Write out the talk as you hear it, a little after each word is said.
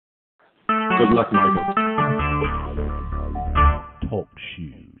Good luck, Michael. Talk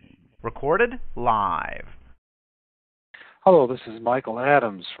shoes. Recorded live. Hello, this is Michael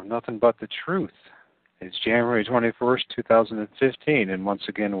Adams from Nothing But the Truth. It's January 21st, 2015, and once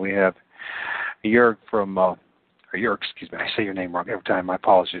again we have Jörg from, I say your name wrong every time, my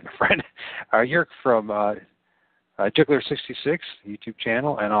apologies, my friend. Jörg from Jiggler66 YouTube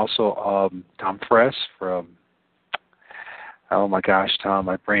channel, and also Tom Press from, oh my gosh, Tom,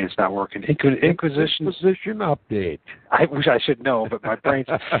 my brain is not working. Inquisition Update. I wish I should know, but my brain's,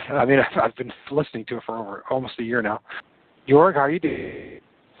 I mean, I've been listening to it for over almost a year now. Jörg, how are you doing?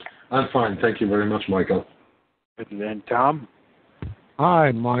 I'm fine. Thank you very much, Michael. And then Tom?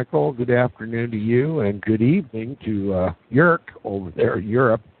 Hi, Michael. Good afternoon to you, and good evening to Jörg over there in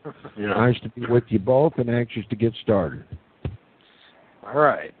Europe. Yeah. Nice to be with you both, and anxious to get started. All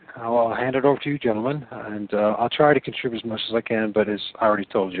right. I'll hand it over to you, gentlemen, and I'll try to contribute as much as I can, but as I already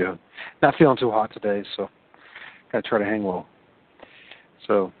told you, not feeling too hot today, so got to try to hang low.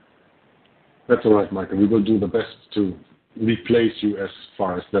 So that's all right, Michael. We will do the best to replace you as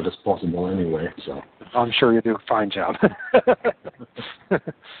far as that is possible anyway. So I'm sure you do a fine job.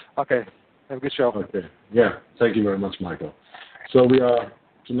 Okay. Have a good show. Okay. Yeah. Thank you very much, Michael. So we are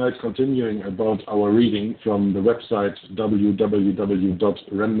tonight continuing about our reading from the website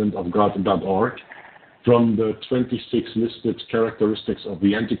www.remnantofgod.org from the 26 listed characteristics of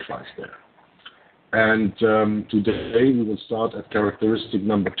the Antichrist there. And today we will start at characteristic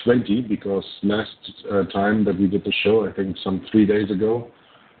number 20, because last time that we did the show, I think some 3 days ago,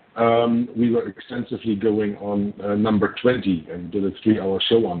 we were extensively going on number 20 and did a 3-hour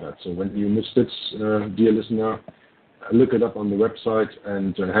show on that. So when you missed it, dear listener, look it up on the website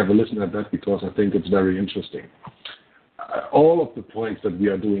and have a listen at that, because I think it's very interesting. All of the points that we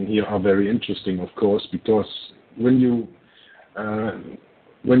are doing here are very interesting, of course, because when you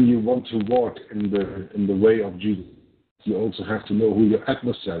want to walk in the way of Jesus, you also have to know who your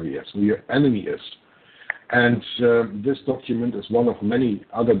adversary is, who your enemy is. And this document is one of many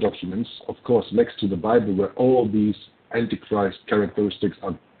other documents, of course, next to the Bible, where all these Antichrist characteristics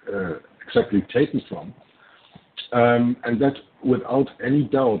are exactly taken from. And that, without any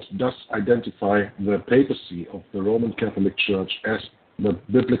doubt, does identify the papacy of the Roman Catholic Church as the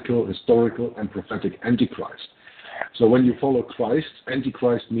biblical, historical, and prophetic Antichrist. So when you follow Christ,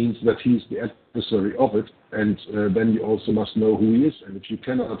 Antichrist means that he's the adversary of it, and then you also must know who he is. And if you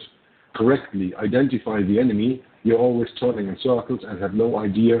cannot correctly identify the enemy, you're always turning in circles and have no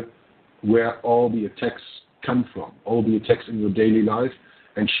idea where all the attacks come from, all the attacks in your daily life,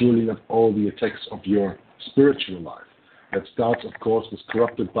 and surely not all the attacks of your spiritual life. That starts, of course, with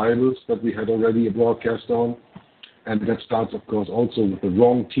corrupted Bibles that we had already a broadcast on, and that starts, of course, also with the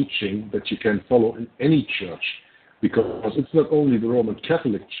wrong teaching that you can follow in any church, because it's not only the Roman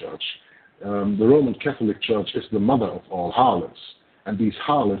Catholic Church. The Roman Catholic Church is the mother of all harlots, and these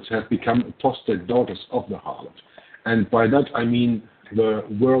harlots have become apostate daughters of the harlot. And by that I mean the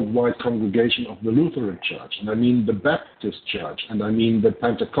worldwide congregation of the Lutheran Church, and I mean the Baptist Church, and I mean the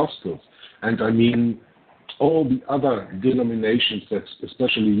Pentecostals, and I mean all the other denominations that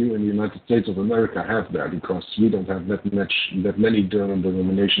especially you in the United States of America have there, because we don't have that many German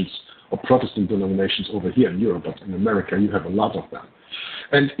denominations or Protestant denominations over here in Europe, but in America you have a lot of them.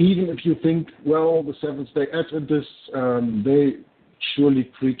 And even if you think, well, the Seventh-day Adventists, they surely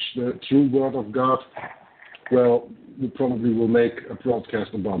preach the true Word of God, well, we probably will make a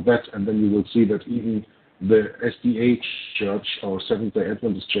broadcast about that, and then you will see that even the SDA Church, or Seventh-day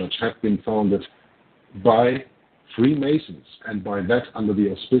Adventist Church, have been founded by Freemasons, and by that under the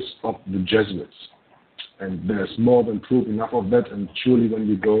auspice of the Jesuits. And there's more than proof enough of that, and surely when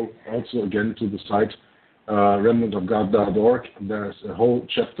you go also again to the site remnantofgod.org, there's a whole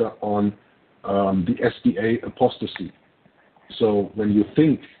chapter on the SDA apostasy. So when you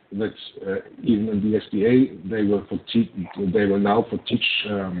think that even in the SDA they will now teach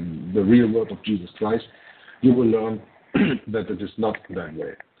the real word of Jesus Christ, you will learn that it is not that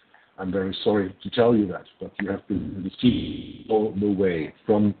way. I'm very sorry to tell you that, but you have been deceived all the way,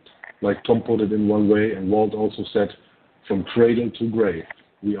 from, like Tom put it in one way, and Walt also said, from cradle to grave,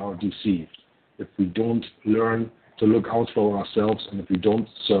 we are deceived. If we don't learn to look out for ourselves, and if we don't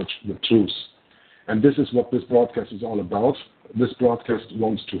search the truth. And this is what this broadcast is all about. This broadcast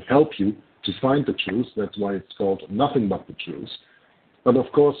wants to help you to find the truth. That's why it's called Nothing But the Truth. But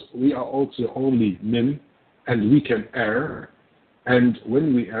of course, we are also only men, and we can err. And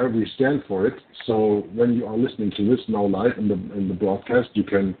when we err, we stand for it. So when you are listening to this now live in the broadcast, you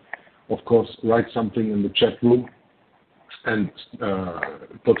can, of course, write something in the chat room and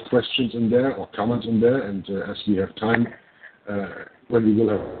put questions in there or comments in there. And as we have time, when we will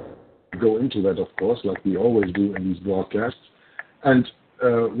have go into that, of course, like we always do in these broadcasts. And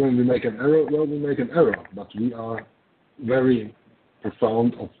when we make an error, well, we make an error. But we are very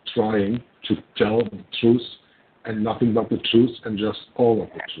profound of trying to tell the truth and nothing but the truth and just all of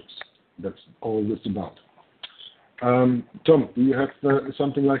the truth. That's all it's about. Tom, do you have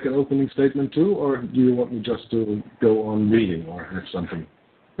something like an opening statement too, or do you want me just to go on reading or have something?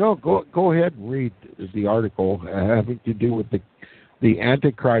 No, go ahead and read the article having to do with the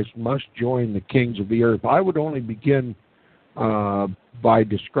Antichrist must join the kings of the earth. I would only begin by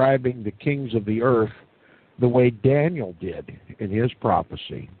describing the kings of the earth the way Daniel did in his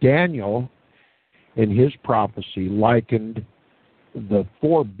prophecy. Daniel, in his prophecy, likened the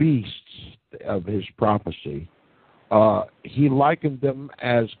four beasts of his prophecy. He likened them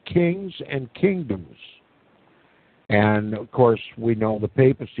as kings and kingdoms. And, of course, we know the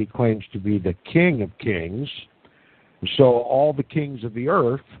papacy claims to be the king of kings. So all the kings of the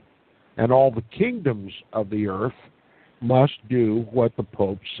earth and all the kingdoms of the earth must do what the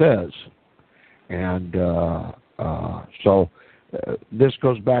Pope says. And so this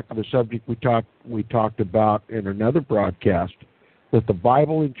goes back to the subject we talked about in another broadcast, that the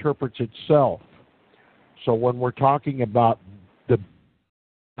Bible interprets itself. So when we're talking about the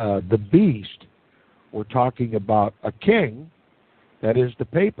beast, we're talking about a king, that is the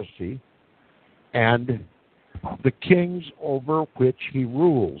papacy, and the kings over which he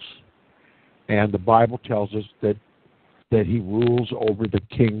rules. And the Bible tells us that he rules over the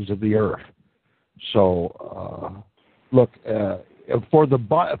kings of the earth. So, look, for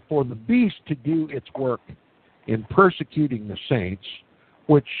the beast to do its work in persecuting the saints,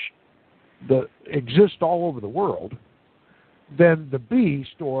 which exist all over the world, then the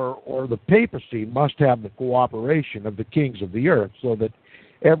beast or the papacy must have the cooperation of the kings of the earth, so that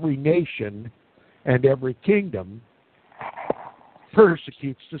every nation and every kingdom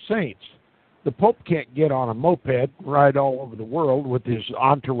persecutes the saints. The Pope can't get on a moped, ride all over the world with his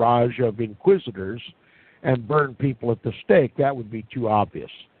entourage of inquisitors and burn people at the stake. That would be too obvious.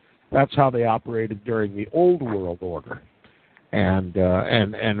 That's how they operated during the Old World Order. And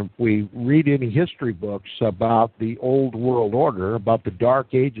if we read any history books about the Old World Order, about the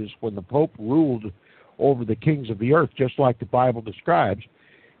Dark Ages when the Pope ruled over the kings of the earth, just like the Bible describes,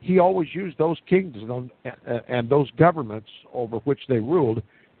 he always used those kings and those governments over which they ruled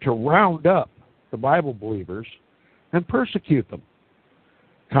to round up the Bible believers and persecute them,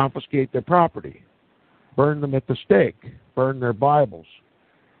 confiscate their property, burn them at the stake, burn their Bibles,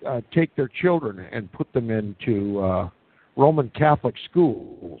 take their children and put them into Roman Catholic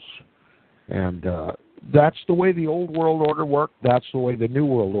schools. And that's the way the Old World Order worked. That's the way the New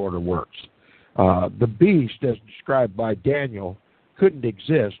World Order works. The beast, as described by Daniel, couldn't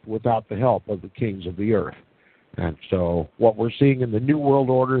exist without the help of the kings of the earth. And so what we're seeing in the New World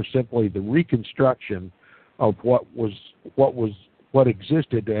Order is simply the reconstruction of what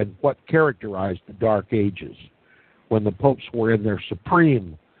existed and what characterized the Dark Ages, when the popes were in their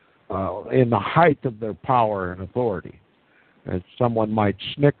supreme, in the height of their power and authority. And someone might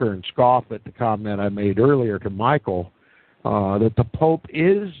snicker and scoff at the comment I made earlier to Michael, that the Pope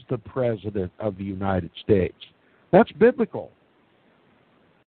is the President of the United States. That's biblical.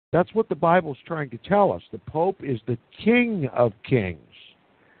 That's what the Bible's trying to tell us. The Pope is the King of Kings.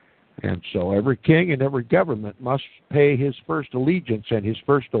 And so every king and every government must pay his first allegiance and his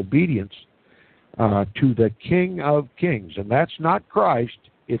first obedience to the King of Kings. And that's not Christ,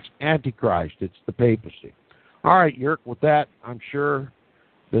 it's Antichrist, it's the papacy. All right, Yerk, with that, I'm sure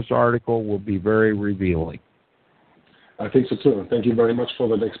this article will be very revealing. I think so too. Thank you very much for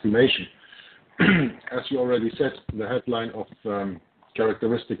that explanation. As you already said, the headline of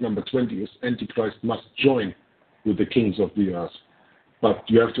characteristic number 20 is Antichrist must join with the kings of the earth. But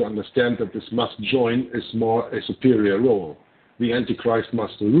you have to understand that this must join is more a superior role. The Antichrist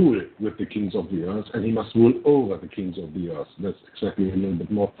must rule with the kings of the earth, and he must rule over the kings of the earth. That's exactly a little bit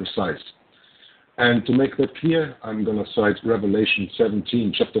more precise. And to make that clear, I'm going to cite Revelation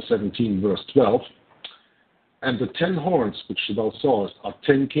 17, chapter 17, verse 12. And the 10 horns which thou sawest are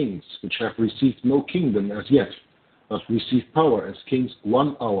 10 kings, which have received no kingdom as yet, but receive power as kings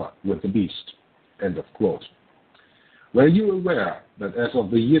 1 hour with the beast. End of quote. Were you aware that as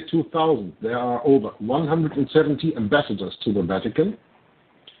of the year 2000, there are over 170 ambassadors to the Vatican?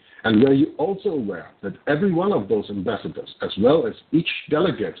 And were you also aware that every one of those ambassadors, as well as each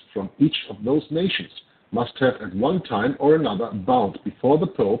delegate from each of those nations, must have at one time or another bowed before the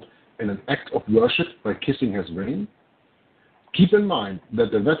Pope in an act of worship by kissing his ring? Keep in mind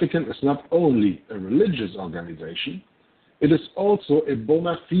that the Vatican is not only a religious organization, it is also a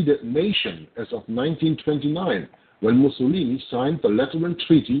bona fide nation as of 1929, when Mussolini signed the Lateran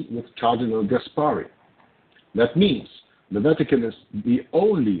Treaty with Cardinal Gaspari. That means the Vatican is the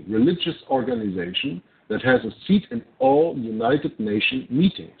only religious organization that has a seat in all United Nations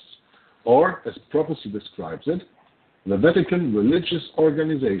meetings. Or, as prophecy describes it, the Vatican religious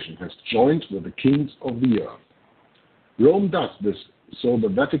organization has joined with the kings of the earth. Rome does this so the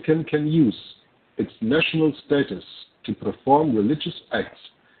Vatican can use its national status to perform religious acts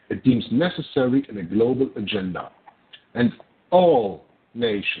it deems necessary in a global agenda. And all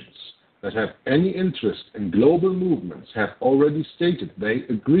nations that have any interest in global movements have already stated they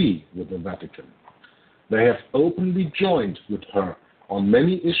agree with the Vatican. They have openly joined with her on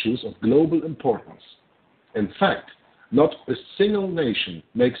many issues of global importance. In fact, not a single nation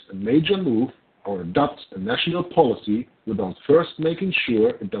makes a major move or adopts a national policy without first making sure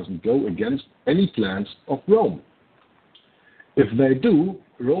it doesn't go against any plans of Rome. If they do,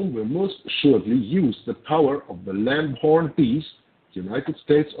 Rome will most assuredly use the power of the lamb-horned beast, United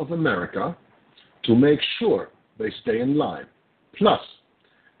States of America, to make sure they stay in line. Plus,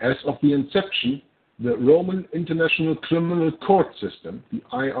 as of the inception, the Roman International Criminal Court System, the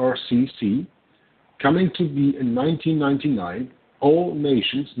IRCC, coming to be in 1999, all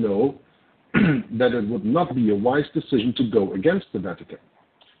nations know that it would not be a wise decision to go against the Vatican.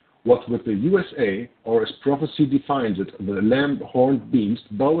 What with the USA, or as prophecy defines it, the lamb-horned beast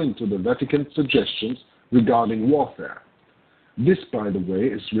bowing to the Vatican's suggestions regarding warfare. This, by the way,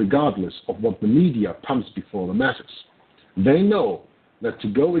 is regardless of what the media pumps before the masses. They know that to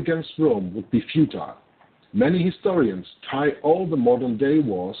go against Rome would be futile. Many historians tie all the modern-day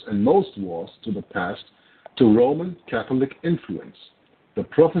wars and most wars to the past to Roman Catholic influence. The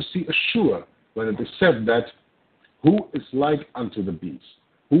prophecy is sure when it is said that, "Who is like unto the beast?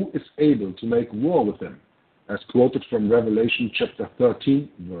 Who is able to make war with him?" as quoted from Revelation chapter 13,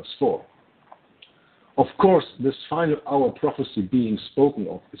 verse 4. Of course, this final hour prophecy being spoken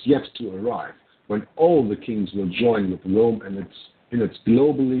of is yet to arrive, when all the kings will join with Rome and in its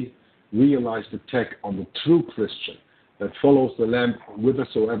globally realized attack on the true Christian that follows the Lamb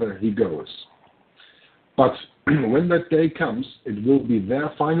whithersoever he goes. But when that day comes, it will be their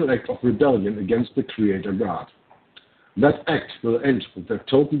final act of rebellion against the Creator God. That act will end with their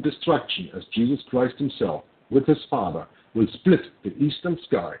total destruction, as Jesus Christ himself, with his Father, will split the eastern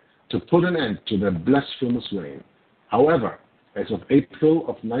sky to put an end to their blasphemous reign. However, as of April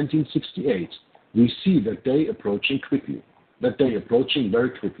of 1968, we see that day approaching very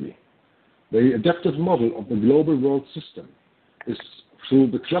quickly. The adaptive model of the global world system is through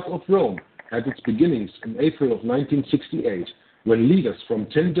the Club of Rome had its beginnings in April of 1968, when leaders from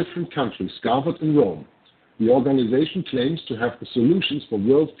 10 different countries gathered in Rome. The organization claims to have the solutions for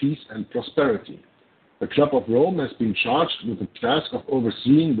world peace and prosperity. The Club of Rome has been charged with the task of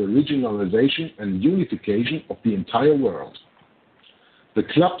overseeing the regionalization and unification of the entire world. The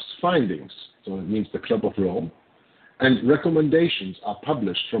club's findings, so it means the Club of Rome, and recommendations are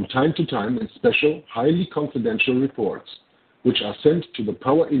published from time to time in special, highly confidential reports, which are sent to the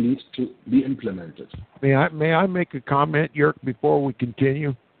power elite to be implemented. May I make a comment, Jörg, before we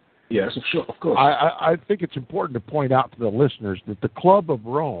continue? Yes, sure, of course. I think it's important to point out to the listeners that the Club of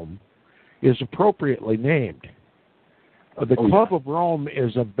Rome is appropriately named. The Club of Rome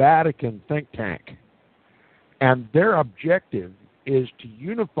is a Vatican think tank, and their objective is to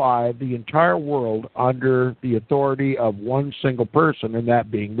unify the entire world under the authority of one single person, and that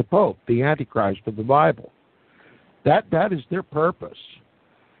being the Pope, the Antichrist of the Bible. That is their purpose.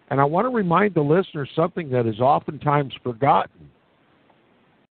 And I want to remind the listeners something that is oftentimes forgotten.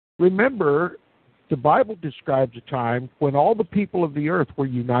 Remember, the Bible describes a time when all the people of the earth were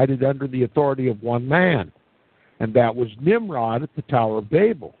united under the authority of one man, and that was Nimrod at the Tower of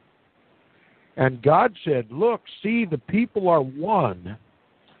Babel. And God said, "Look, see, the people are one,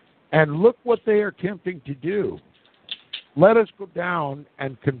 and look what they are attempting to do. Let us go down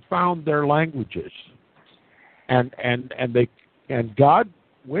and confound their languages." And God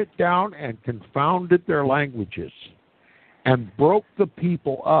went down and confounded their languages and broke the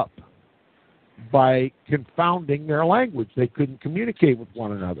people up by confounding their language. They couldn't communicate with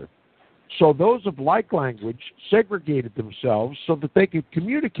one another. So those of like language segregated themselves so that they could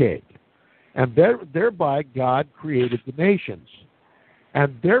communicate. And thereby God created the nations.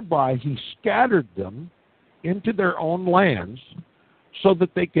 And thereby he scattered them into their own lands so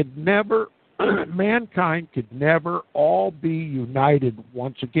that they could never, mankind could never all be united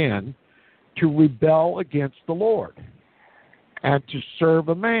once again to rebel against the Lord and to serve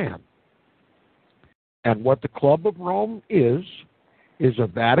a man. And what the Club of Rome is a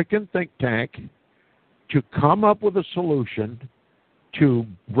Vatican think tank to come up with a solution to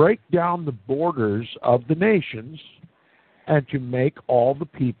break down the borders of the nations and to make all the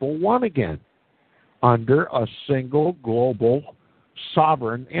people one again under a single global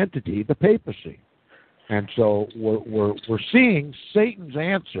sovereign entity, the papacy. And so we're seeing Satan's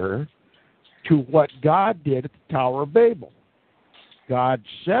answer to what God did at the Tower of Babel. God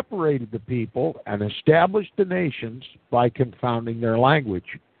separated the people and established the nations by confounding their language.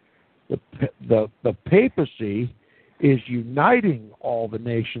 The papacy is uniting all the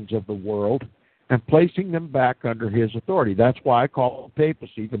nations of the world and placing them back under his authority. That's why I call the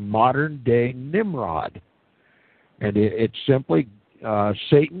papacy the modern-day Nimrod. And it's simply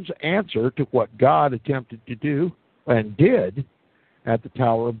Satan's answer to what God attempted to do and did at the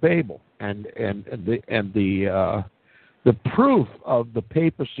Tower of Babel. And the proof of the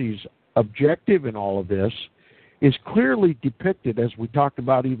papacy's objective in all of this is clearly depicted, as we talked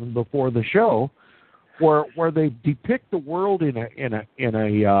about even before the show, where they depict the world in a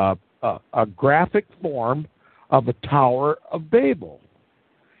graphic form of a Tower of Babel,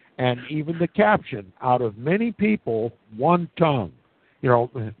 and even the caption: "Out of many people, one tongue." You know,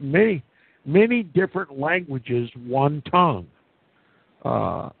 many different languages, one tongue,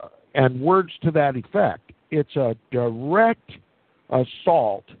 and words to that effect. It's a direct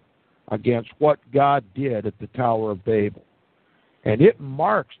assault against what God did at the Tower of Babel. And it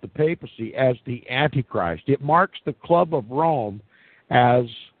marks the papacy as the Antichrist. It marks the Club of Rome as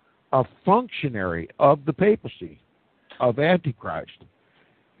a functionary of the papacy, of Antichrist.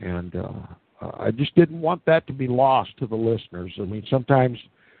 And I just didn't want that to be lost to the listeners. I mean, sometimes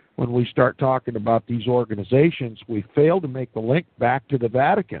when we start talking about these organizations, we fail to make the link back to the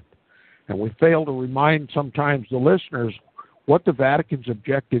Vatican. And we fail to remind sometimes the listeners what the Vatican's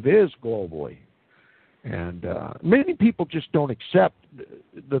objective is globally. And many people just don't accept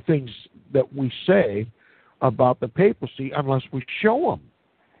the things that we say about the papacy unless we show them.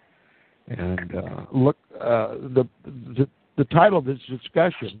 And look, the title of this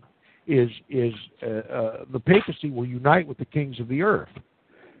discussion is the papacy will unite with the kings of the earth.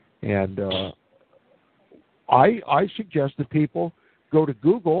 And I suggest that people go to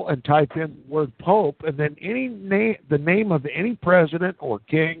Google and type in the word Pope and then the name of any president or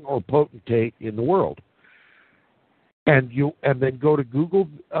king or potentate in the world. And then go to Google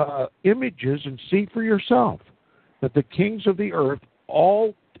images and see for yourself that the kings of the earth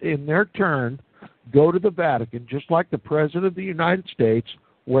all in their turn go to the Vatican, just like the President of the United States,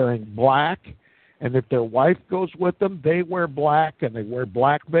 wearing black, and if their wife goes with them, they wear black, and they wear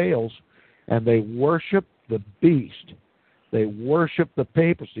black veils, and they worship the beast. They worship the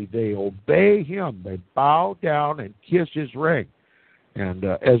papacy. They obey him. They bow down and kiss his ring. And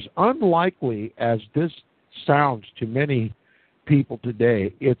as unlikely as this sounds to many people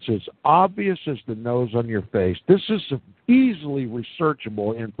today, it's as obvious as the nose on your face. This is easily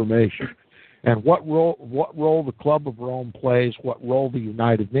researchable information. And what role the Club of Rome plays, what role the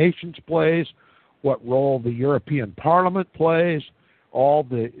United Nations plays, what role the European Parliament plays, all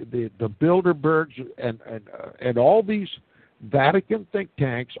the Bilderbergs and all these Vatican think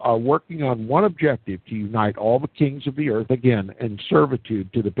tanks are working on one objective: to unite all the kings of the earth again in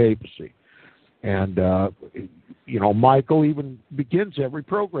servitude to the papacy. And Michael even begins every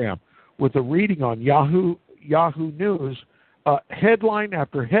program with a reading on Yahoo News, headline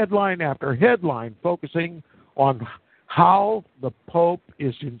after headline after headline, focusing on how the Pope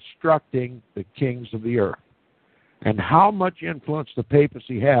is instructing the kings of the earth and how much influence the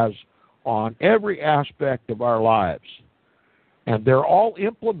papacy has on every aspect of our lives. And they're all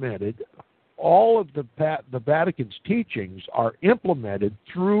implemented. All of the Vatican's teachings are implemented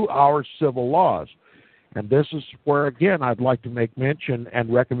through our civil laws. And this is where, again, I'd like to make mention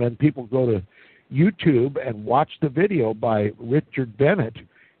and recommend people go to YouTube and watch the video by Richard Bennett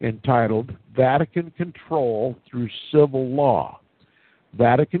entitled Vatican Control Through Civil Law.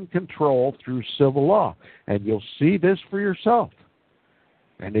 Vatican Control Through Civil Law. And you'll see this for yourself.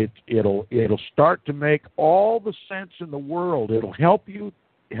 And it'll start to make all the sense in the world. It'll help you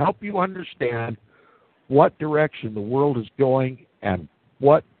understand what direction the world is going and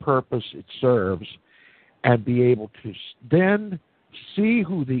what purpose it serves, and be able to then see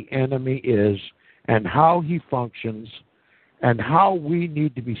who the enemy is and how he functions and how we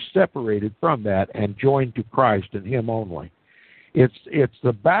need to be separated from that and joined to Christ and him only. It's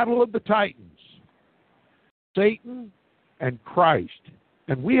the battle of the Titans, Satan and Christ,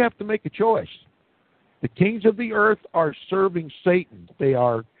 and we have to make a choice. The kings of the earth are serving Satan. They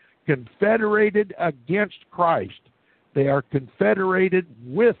are confederated against Christ. They are confederated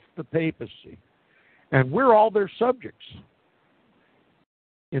with the papacy. And we're all their subjects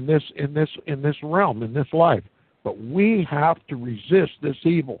in this realm, in this life. But we have to resist this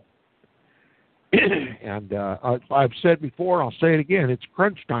evil. And I've said before, I'll say it again, it's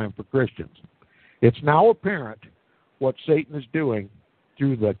crunch time for Christians. It's now apparent what Satan is doing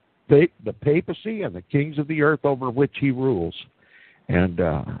through the papacy and the kings of the earth over which he rules. And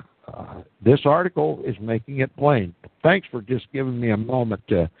this article is making it plain. Thanks for just giving me a moment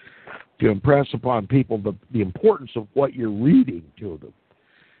to impress upon people the importance of what you're reading to them.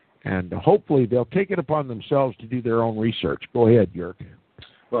 And hopefully they'll take it upon themselves to do their own research. Go ahead, Jörg.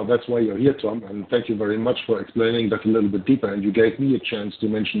 Well, that's why you're here, Tom, and thank you very much for explaining that a little bit deeper. And you gave me a chance to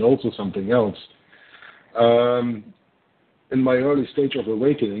mention also something else. In my early stage of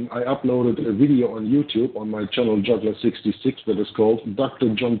awakening, I uploaded a video on YouTube on my channel Juggler66 that is called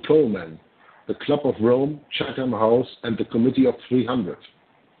Dr. John Coleman, the Club of Rome, Chatham House, and the Committee of 300.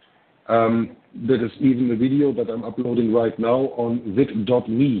 That is even a video that I'm uploading right now on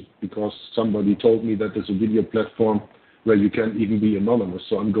vid.me, because somebody told me that there's a video platform where you can even be anonymous.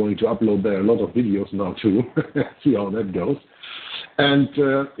 So I'm going to upload there a lot of videos now too, see how that goes. And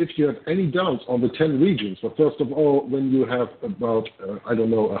if you have any doubts on the 10 regions, well, first of all, when you have about,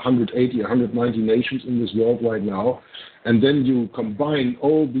 180, 190 nations in this world right now, and then you combine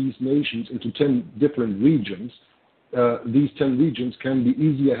all these nations into 10 different regions, these 10 regions can be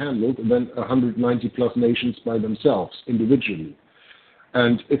easier handled than 190 plus nations by themselves, individually.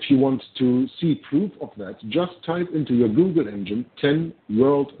 And if you want to see proof of that, just type into your Google engine 10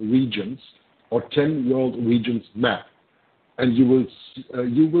 world regions or 10 world regions map. And you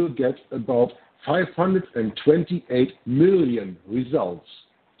will get about 528 million results,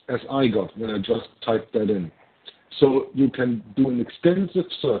 as I got when I just typed that in. So you can do an extensive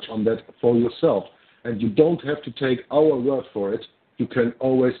search on that for yourself. And you don't have to take our word for it. You can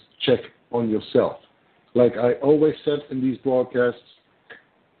always check on yourself. Like I always said in these broadcasts,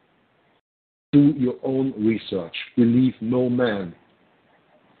 do your own research. Believe no man.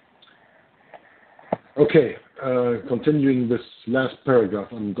 Okay, continuing this last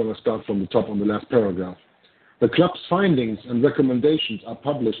paragraph, I'm going to start from the top on the last paragraph. The club's findings and recommendations are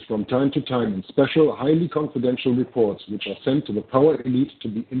published from time to time in special, highly confidential reports which are sent to the power elite to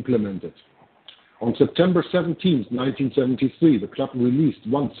be implemented. On September 17, 1973, the club released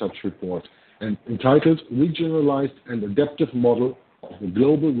one such report and entitled Regionalized and Adaptive Model of the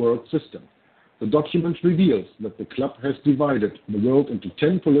Global World System. The document reveals that the club has divided the world into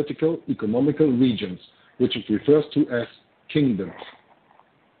 10 political, economical regions, which it refers to as kingdoms.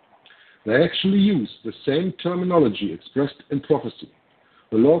 They actually use the same terminology expressed in prophecy.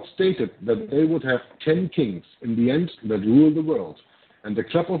 The Lord stated that they would have 10 kings in the end that rule the world, and the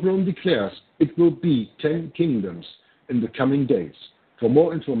Club of Rome declares it will be 10 kingdoms in the coming days. For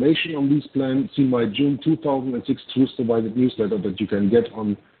more information on these plans, see my June 2006 Truth Divided newsletter that you can get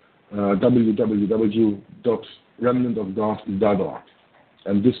on www.remnantofgod.org.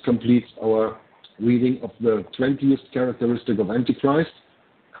 And this completes our reading of the 20th characteristic of Antichrist.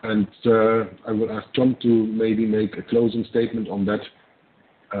 And I will ask John to maybe make a closing statement on that,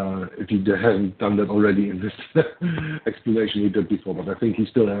 if he hasn't done that already in this explanation he did before. But I think he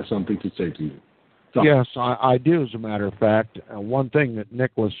still has something to say to you. So. Yes, I do, as a matter of fact. One thing that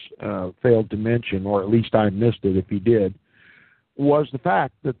Nicholas failed to mention, or at least I missed it if he did, was the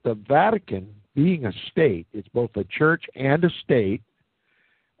fact that the Vatican, being a state, it's both a church and a state,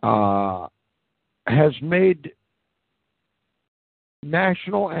 has made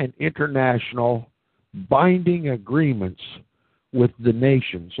national and international binding agreements with the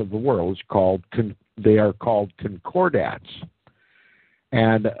nations of the world. They are called concordats.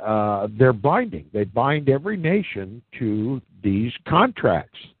 And they're binding. They bind every nation to these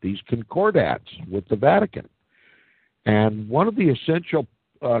contracts, these concordats with the Vatican. And one of the essential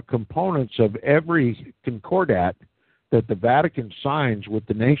components of every concordat that the Vatican signs with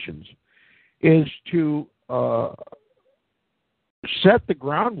the nations is to set the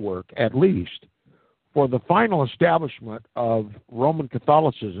groundwork, at least, for the final establishment of Roman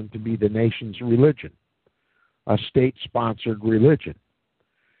Catholicism to be the nation's religion, a state-sponsored religion,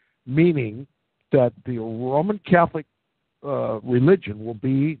 meaning that the Roman Catholic religion will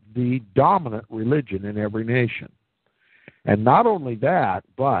be the dominant religion in every nation. And not only that,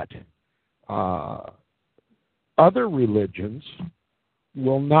 but other religions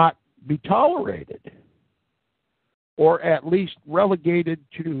will not be tolerated, or at least relegated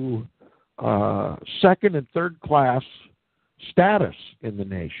to second and third class status in the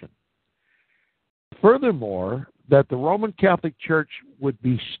nation. Furthermore, that the Roman Catholic Church would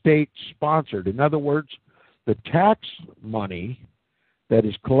be state-sponsored. In other words, the tax money that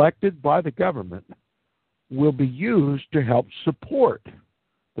is collected by the government will be used to help support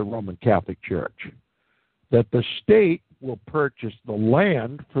the Roman Catholic Church. that the state will purchase the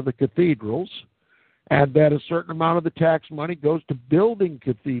land for the cathedrals, and that a certain amount of the tax money goes to building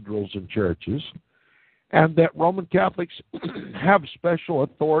cathedrals and churches, and that Roman Catholics have special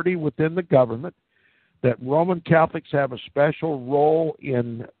authority within the government, that Roman Catholics have a special role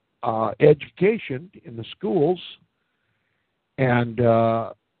in education in the schools, and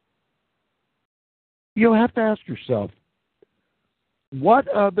you'll have to ask yourself, what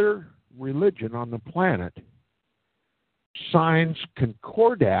other religion on the planet signs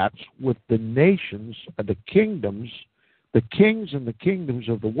concordats with the nations, the kingdoms, the kings and the kingdoms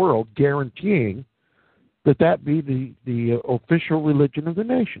of the world, guaranteeing that be the official religion of the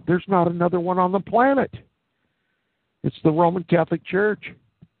nation? There's not another one on the planet. It's the Roman Catholic Church.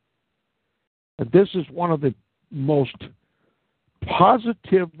 And this is one of the most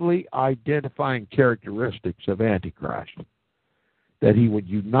positively identifying characteristics of Antichrist, that he would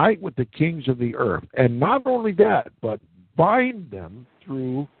unite with the kings of the earth. And not only that, but bind them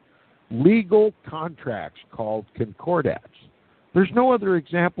through legal contracts called concordats. There's no other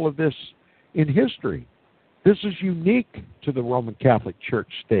example of this in history. This is unique to the Roman Catholic Church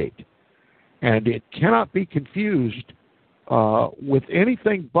state, and it cannot be confused with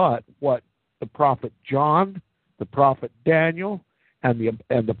anything but what the prophet John, the prophet Daniel, and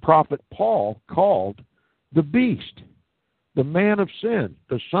the prophet Paul called the beast, the man of sin,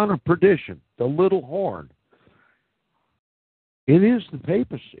 the son of perdition, the little horn. It is the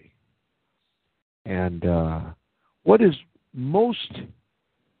papacy. And what is most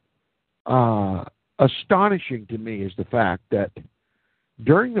astonishing to me is the fact that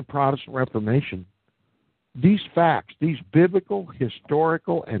during the Protestant Reformation, these facts, these biblical,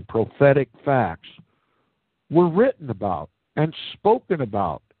 historical, and prophetic facts were written about and spoken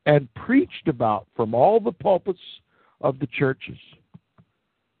about and preached about from all the pulpits of the churches.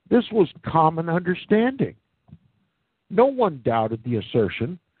 This was common understanding. No one doubted the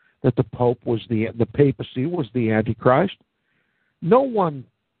assertion that the papacy was the Antichrist. No one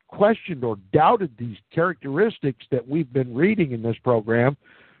questioned or doubted these characteristics that we've been reading in this program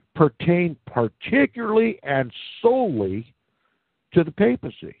pertain particularly and solely to the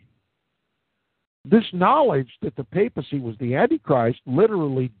papacy. This knowledge that the papacy was the Antichrist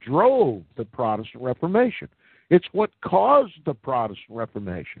literally drove the Protestant Reformation. It's what caused the Protestant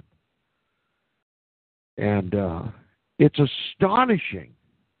Reformation. And it's astonishing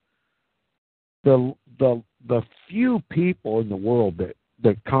the few people in the world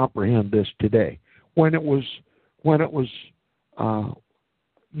that comprehend this today, when it was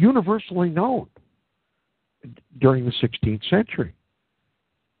universally known during the 16th century.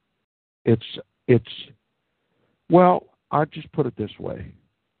 Well, I'll just put it this way.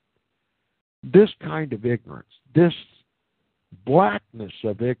 This kind of ignorance, this blackness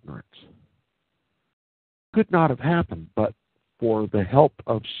of ignorance, could not have happened but for the help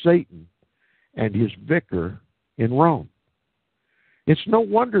of Satan and his vicar in Rome. It's no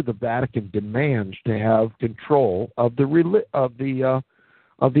wonder the Vatican demands to have control of the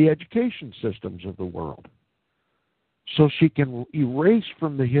education systems of the world, so she can erase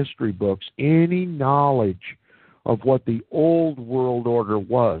from the history books any knowledge of what the old world order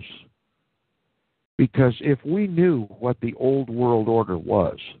was. Because if we knew what the old world order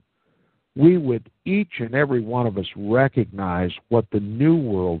was, we would, each and every one of us, recognize what the new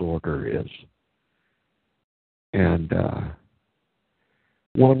world order is. And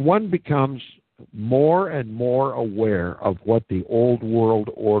when one becomes more and more aware of what the old world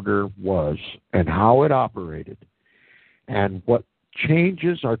order was and how it operated, and what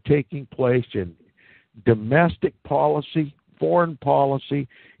changes are taking place in domestic policy, foreign policy,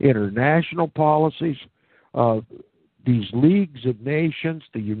 international policies, these leagues of nations,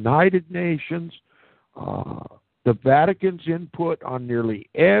 the United Nations, the Vatican's input on nearly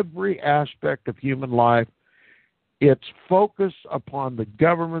every aspect of human life, its focus upon the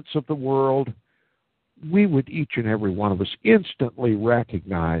governments of the world, we would, each and every one of us, instantly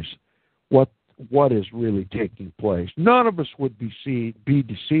recognize what is really taking place. None of us would be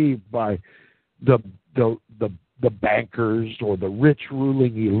deceived by the bankers or the rich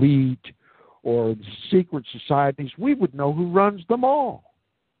ruling elite or the secret societies. We would know who runs them all.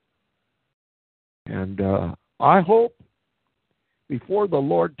 And I hope before the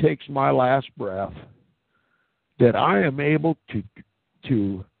Lord takes my last breath that I am able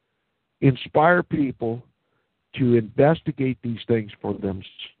to inspire people to investigate these things for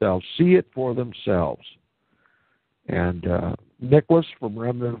themselves, see it for themselves. And Nicholas from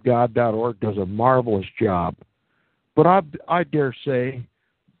remnantofgod.org does a marvelous job. But I dare say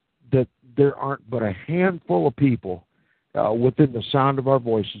that there aren't but a handful of people within the sound of our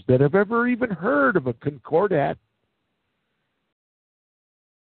voices that have ever even heard of a concordat.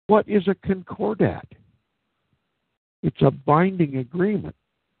 What is a concordat? It's a binding agreement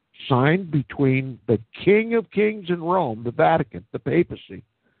signed between the King of Kings in Rome, the Vatican, the papacy,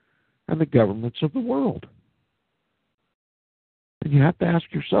 and the governments of the world. And you have to ask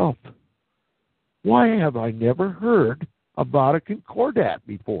yourself, why have I never heard about a concordat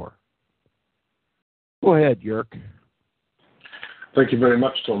before? Go ahead, Jörg. Thank you very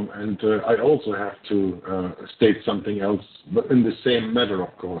much, Tom. And I also have to state something else, but in the same matter,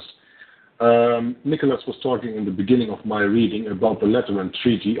 of course. Nicholas was talking in the beginning of my reading about the Lateran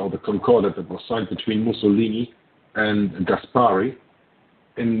Treaty, or the Concordat, that was signed between Mussolini and Gaspari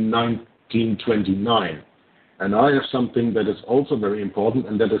in 1929. And I have something that is also very important,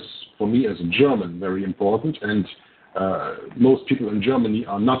 and that is, for me as a German, very important, and most people in Germany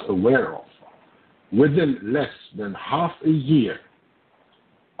are not aware of. Within less than half a year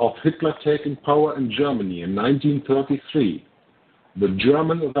of Hitler taking power in Germany in 1933, the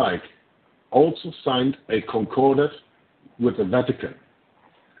German Reich also signed a concordat with the Vatican.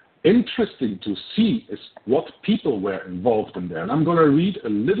 Interesting to see is what people were involved in there. And I'm going to read a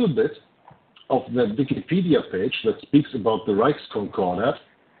little bit of the Wikipedia page that speaks about the Reichskonkordat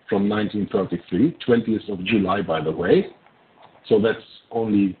from 1933, 20th of July, by the way. So that's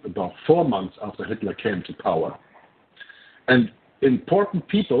only about 4 months after Hitler came to power. And important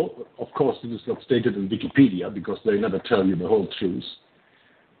people, of course, this is not stated in Wikipedia because they never tell you the whole truth.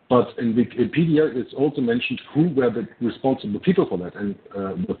 But in Wikipedia, it's also mentioned who were the responsible people for that. And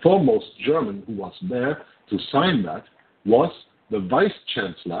the foremost German who was there to sign that was the Vice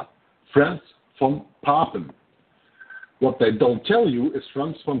Chancellor, Franz von Papen. What they don't tell you is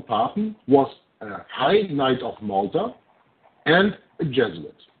Franz von Papen was a High Knight of Malta and a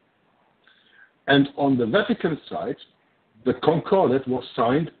Jesuit. And on the Vatican side, the Concordat was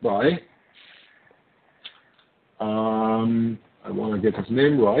signed by, I want to get his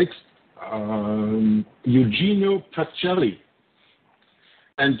name right, Eugenio Pacelli.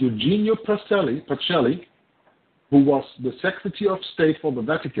 And Eugenio Pacelli, who was the Secretary of State for the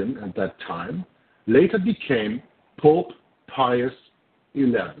Vatican at that time, later became Pope Pius XI.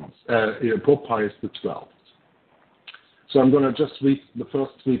 So I'm going to just read the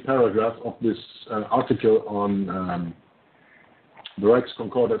first 3 paragraphs of this article on the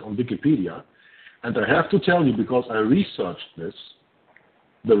Reichskonkordat on Wikipedia. And I have to tell you, because I researched this,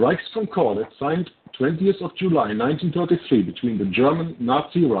 the Reichskonkordat signed 20th of July 1933 between the German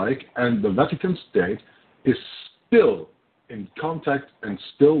Nazi Reich and the Vatican State is still in contact and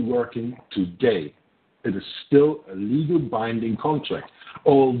still working today. It is still a legal binding contract.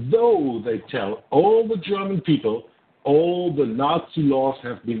 Although they tell all the German people all the Nazi laws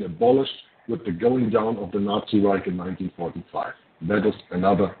have been abolished with the going down of the Nazi Reich in 1945. That is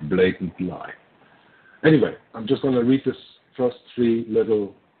another blatant lie. Anyway, I'm just going to read this first 3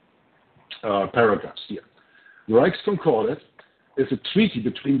 little paragraphs here. The Reichskonkordat is a treaty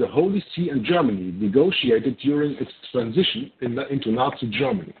between the Holy See and Germany negotiated during its transition into Nazi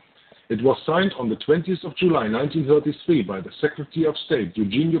Germany. It was signed on the 20th of July 1933 by the Secretary of State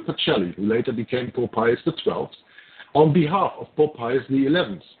Eugenio Pacelli, who later became Pope Pius XII, on behalf of Pope Pius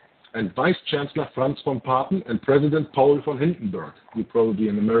XI and Vice Chancellor Franz von Papen and President Paul von Hindenburg. You probably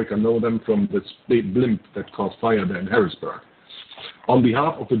in America know them from this big blimp that caught fire there in Harrisburg. On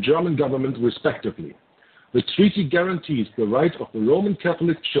behalf of the German government, respectively. The treaty guarantees the right of the Roman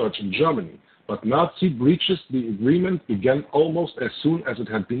Catholic Church in Germany, but Nazi breaches the agreement began almost as soon as it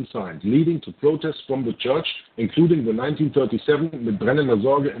had been signed, leading to protests from the Church, including the 1937 Mit brennender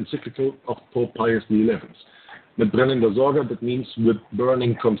Sorge encyclical of Pope Pius XI. Mit brennender Sorge, that means with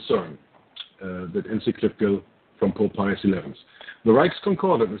burning concern, that encyclical from Pope Pius XI. The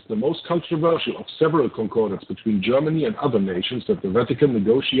Reichskonkordat is the most controversial of several concordats between Germany and other nations that the Vatican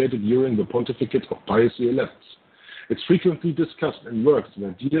negotiated during the pontificate of Pius XI. It's frequently discussed in works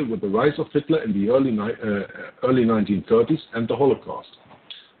that deal with the rise of Hitler in the early 1930s and the Holocaust.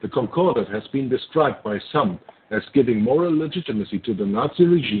 The Concordat has been described by some as giving moral legitimacy to the Nazi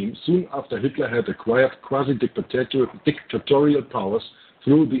regime soon after Hitler had acquired quasi-dictatorial powers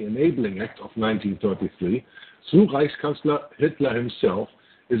through the Enabling Act of 1933. Through Reichskanzler Hitler himself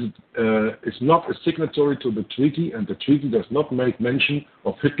is not a signatory to the treaty, and the treaty does not make mention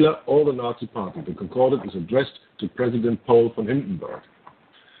of Hitler or the Nazi Party. The Concordat is addressed to President Paul von Hindenburg.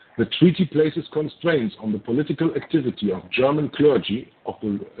 The treaty places constraints on the political activity of German clergy of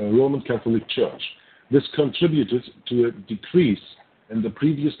the Roman Catholic Church. This contributed to a decrease in the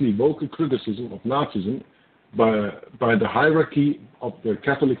previously vocal criticism of Nazism by the hierarchy of the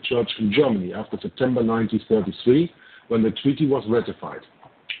Catholic Church in Germany after September 1933, when the treaty was ratified.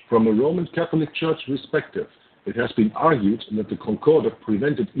 From a Roman Catholic Church perspective, it has been argued that the Concordat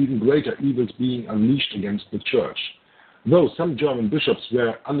prevented even greater evils being unleashed against the Church. Though some German bishops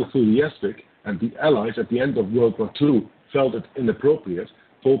were unenthusiastic and the Allies at the end of World War II felt it inappropriate,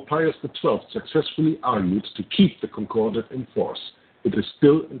 Pope Pius XII successfully argued to keep the Concordat in force. It is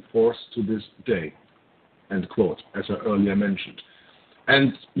still in force to this day, end quote, as I earlier mentioned.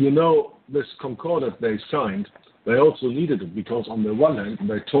 And this Concordat they signed, they also needed it because on the one hand,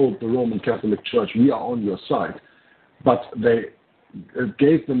 they told the Roman Catholic Church, we are on your side, but they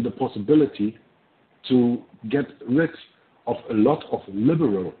gave them the possibility to get rid of a lot of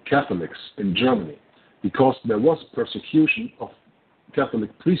liberal Catholics in Germany, because there was persecution of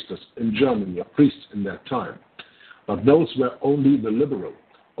Catholic priestess in Germany, or priests in that time. But those were only the liberal.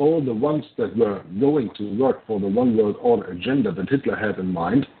 All the ones that were going to work for the one world order agenda that Hitler had in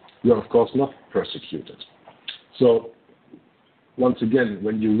mind were of course not persecuted. So once again,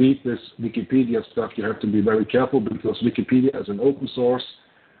 when you read this Wikipedia stuff, you have to be very careful, because Wikipedia is an open source.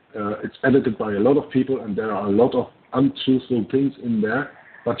 It's edited by a lot of people, and there are a lot of untruthful things in there,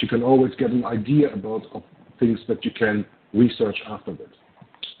 but you can always get an idea about things that you can research afterwards.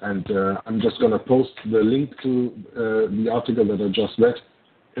 And I'm just going to post the link to the article that I just read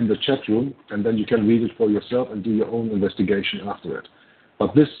in the chat room, and then you can read it for yourself and do your own investigation after it.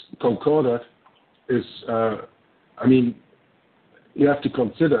 But this Concordat is, you have to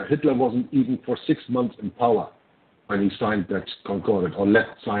consider Hitler wasn't even for 6 months in power when he signed that Concordat, or let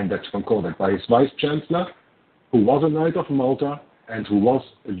sign that Concordat, by his vice-chancellor, who was a Knight of Malta and who was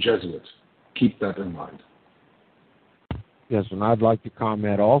a Jesuit. Keep that in mind. Yes, and I'd like to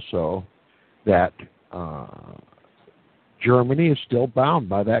comment also that Germany is still bound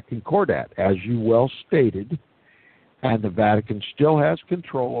by that Concordat, as you well stated, and the Vatican still has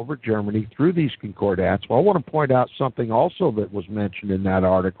control over Germany through these Concordats. Well, I want to point out something also that was mentioned in that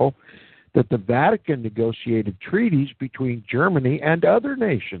article, that the Vatican negotiated treaties between Germany and other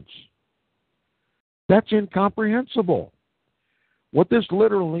nations. That's incomprehensible. What this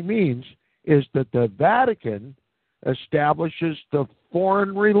literally means is that the Vatican establishes the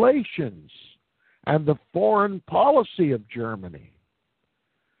foreign relations and the foreign policy of Germany.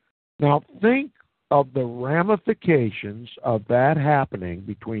 Now, think of the ramifications of that happening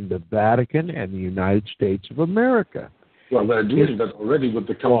between the Vatican and the United States of America. Well, they're doing that already with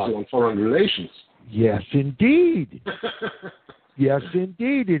the Council on Foreign Relations. Yes, indeed. Yes,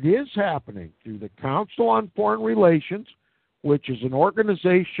 indeed, it is happening through the Council on Foreign Relations, which is an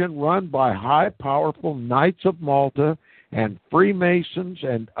organization run by high, powerful Knights of Malta and Freemasons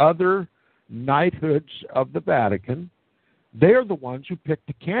and other knighthoods of the Vatican. They're the ones who pick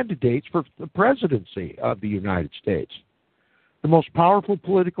the candidates for the presidency of the United States. The most powerful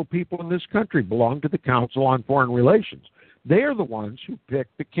political people in this country belong to the Council on Foreign Relations. They are the ones who pick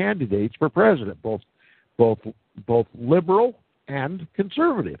the candidates for president, both liberal and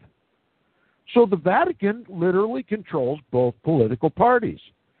conservative. So the Vatican literally controls both political parties.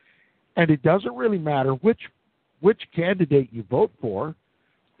 And it doesn't really matter which candidate you vote for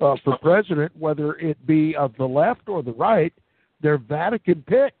president, whether it be of the left or the right, they're Vatican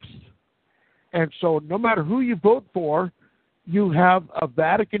picks. And so no matter who you vote for, you have a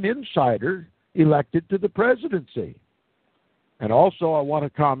Vatican insider elected to the presidency. And also I want to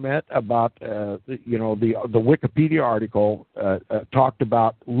comment about, the Wikipedia article talked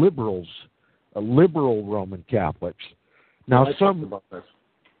about liberals, liberal Roman Catholics. Now about that.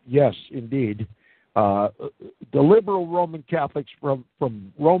 Yes, indeed. The liberal Roman Catholics from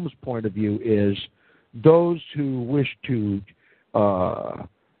Rome's point of view is those who wish to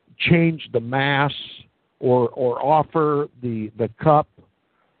change the Mass or offer the cup,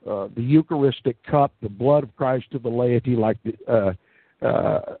 the Eucharistic cup, the blood of Christ to the laity, like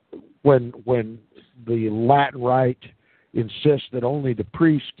when the Latin Rite insists that only the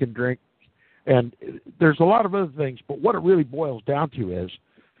priests can drink. And there's a lot of other things, but what it really boils down to is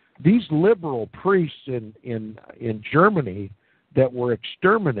these liberal priests in Germany that were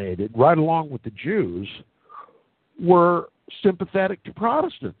exterminated right along with the Jews were sympathetic to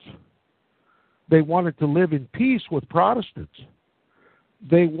Protestants. They wanted to live in peace with Protestants.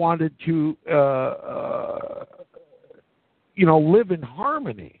 They wanted to, live in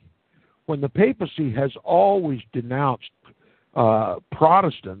harmony. When the papacy has always denounced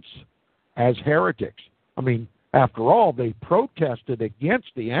Protestants as heretics. I mean, after all, they protested against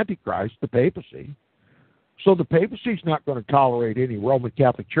the Antichrist, the papacy. So the papacy's not going to tolerate any Roman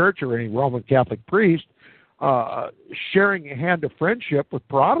Catholic Church or any Roman Catholic priest sharing a hand of friendship with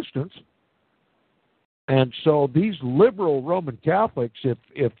Protestants. And so these liberal Roman Catholics,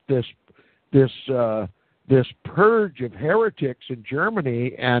 if this this purge of heretics in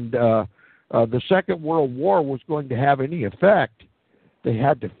Germany and the Second World War was going to have any effect, they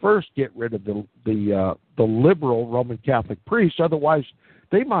had to first get rid of the liberal Roman Catholic priests. Otherwise,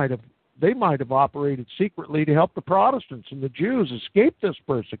 they might have operated secretly to help the Protestants and the Jews escape this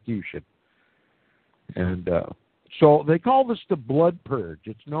persecution. And so they call this the blood purge.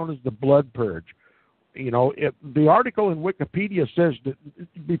 It's known as the blood purge. You know, the article in Wikipedia says that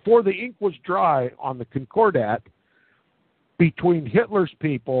before the ink was dry on the Concordat between Hitler's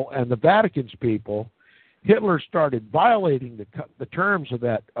people and the Vatican's people, Hitler started violating the terms of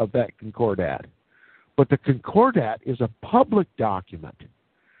that Concordat. But the Concordat is a public document.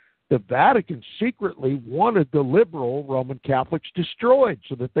 The Vatican secretly wanted the liberal Roman Catholics destroyed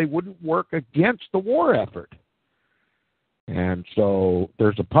so that they wouldn't work against the war effort. And so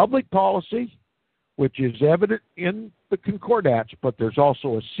there's a public policy, which is evident in the Concordats, but there's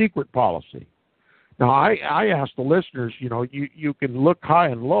also a secret policy. Now, I ask the listeners, you know, you can look high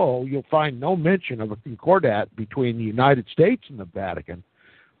and low. You'll find no mention of a Concordat between the United States and the Vatican.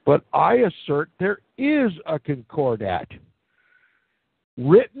 But I assert there is a Concordat,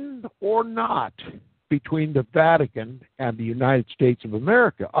 written or not, between the Vatican and the United States of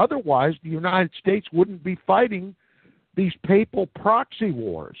America. Otherwise, the United States wouldn't be fighting these papal proxy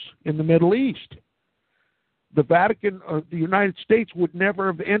wars in the Middle East. The Vatican, the United States would never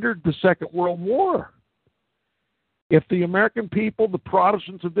have entered the Second World War. If the American people, the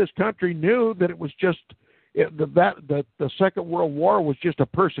Protestants of this country, knew that it was just the Second World War was just a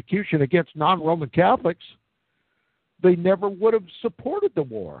persecution against non-Roman Catholics, they never would have supported the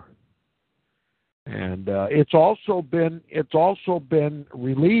war. And it's also been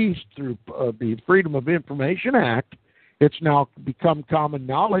released through the Freedom of Information Act. It's now become common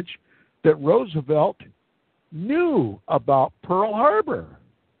knowledge that Roosevelt knew about Pearl Harbor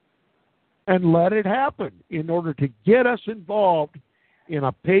and let it happen in order to get us involved in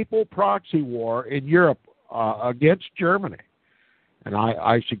a papal proxy war in Europe against Germany. And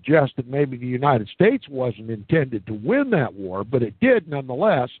I suggest that maybe the United States wasn't intended to win that war, but it did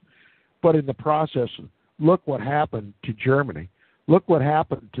nonetheless. But in the process, look what happened to Germany. Look what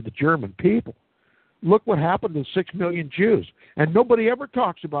happened to the German people. Look what happened to 6 million Jews. And nobody ever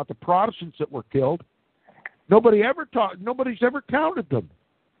talks about the Protestants that were killed. Nobody's ever counted them.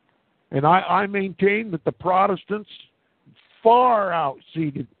 And I maintain that the Protestants far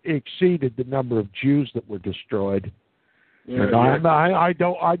exceeded the number of Jews that were destroyed. Yeah, and I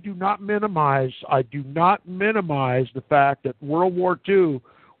do not minimize the fact that World War II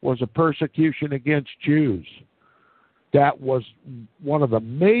was a persecution against Jews. That was one of the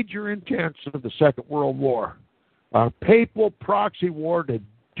major intents of the Second World War, a papal proxy war to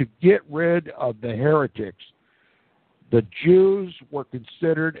get rid of the heretics. The Jews were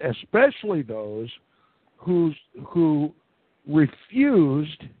considered, especially those who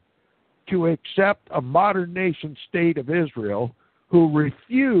refused to accept a modern nation state of Israel, who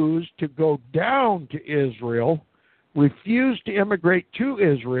refused to go down to Israel, refused to immigrate to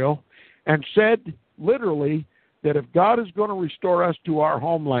Israel, and said literally that if God is going to restore us to our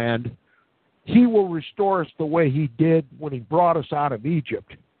homeland, He will restore us the way He did when He brought us out of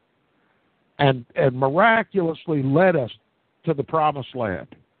Egypt and miraculously led us to the promised land.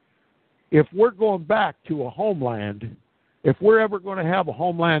 If we're going back to a homeland, if we're ever going to have a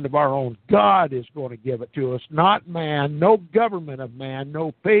homeland of our own, God is going to give it to us, not man, no government of man,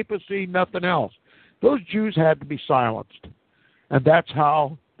 no papacy, nothing else. Those Jews had to be silenced, and that's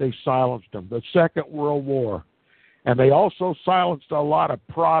how they silenced them, the Second World War. And they also silenced a lot of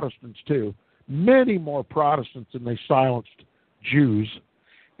Protestants, too, many more Protestants than they silenced Jews.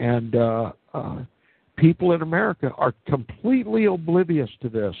 And people in America are completely oblivious to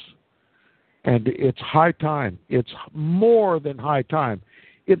this. And it's high time. It's more than high time.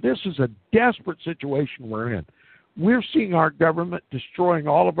 This is a desperate situation we're in. We're seeing our government destroying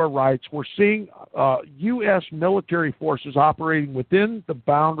all of our rights. We're seeing U.S. military forces operating within the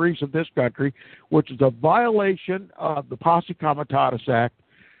boundaries of this country, which is a violation of the Posse Comitatus Act.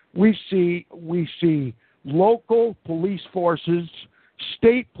 We see local police forces,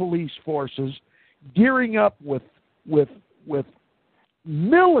 state police forces gearing up with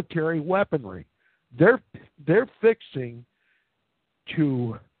military weaponry. They're fixing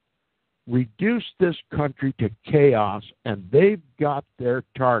to reduce this country to chaos, and they've got their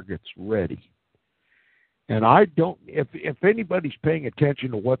targets ready. And I don't, if anybody's paying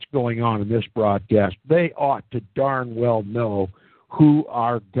attention to what's going on in this broadcast, they ought to darn well know who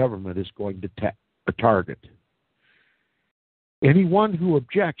our government is going to target. Anyone who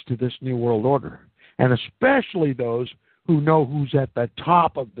objects to this New World Order, and especially those who know who's at the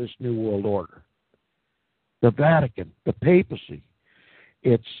top of this New World Order. the Vatican, the papacy.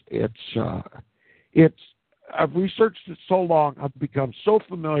 I've researched it so long, I've become so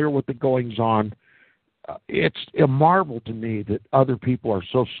familiar with the goings on. It's a marvel to me that other people are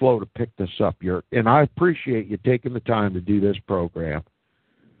so slow to pick this up. And I appreciate you taking the time to do this program.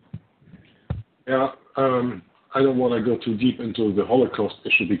 Yeah, I don't want to go too deep into the Holocaust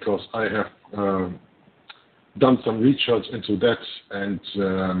issue because I have done some research into that, and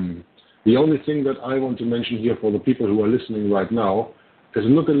the only thing that I want to mention here for the people who are listening right now is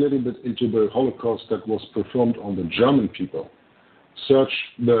look a little bit into the Holocaust that was performed on the German people. Search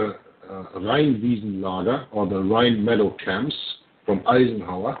the Rheinwiesenlager, or the Rhine Meadow camps from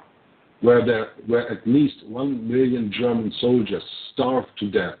Eisenhower, where there were at least 1 million German soldiers starved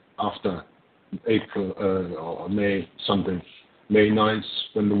to death after April or May 9th,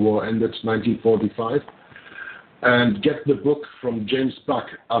 when the war ended, 1945. And get the book from James Buck,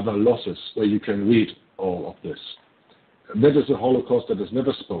 Other Losses, where you can read all of this. That is a Holocaust that is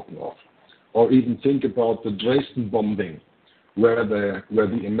never spoken of. Or even think about the Dresden bombing, where the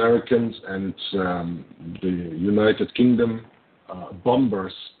Americans and the United Kingdom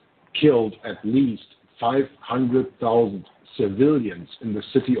bombers killed at least 500,000 civilians in the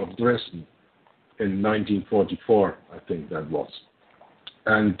city of Dresden in 1944, I think that was.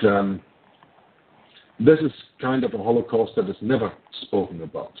 And this is kind of a Holocaust that is never spoken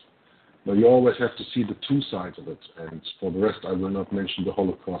about. Now, you always have to see the two sides of it, and for the rest, I will not mention the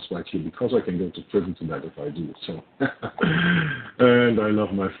Holocaust right here because I can go to prison to that if I do. So, and I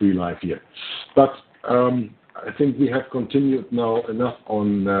love my free life here. But I think we have continued now enough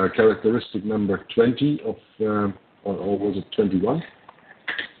on characteristic number 20 of, or was it 21?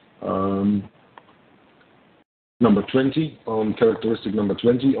 Number 20, on characteristic number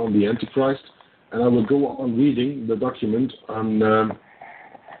 20 on the Antichrist. And I will go on reading the document on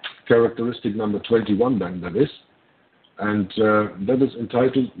characteristic number 21, then, that is. And that is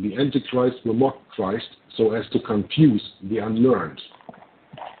entitled, The Antichrist Will Mock Christ So As to Confuse the Unlearned.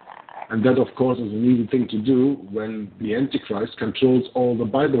 And that, of course, is an easy thing to do when the Antichrist controls all the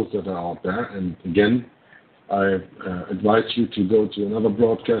Bibles that are out there. And again, I advise you to go to another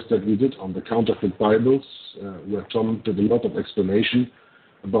broadcast that we did on the counterfeit Bibles, where Tom did a lot of explanation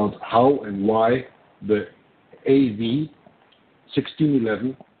about how and why the AV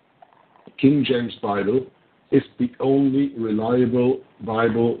 1611 King James Bible is the only reliable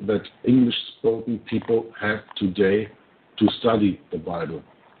Bible that English-spoken people have today to study the Bible.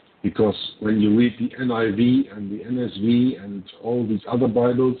 Because when you read the NIV and the NSV and all these other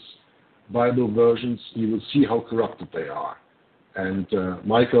Bible versions, you will see how corrupted they are. And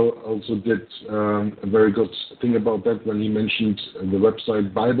Michael also did a very good thing about that when he mentioned the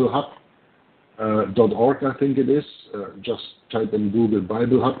website BibleHub.org, I think it is. Just type in Google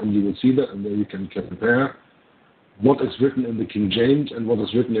Bible Hub and you will see that, and there you can compare what is written in the King James and what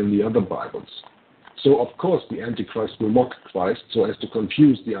is written in the other Bibles. So, of course, the Antichrist will mock Christ so as to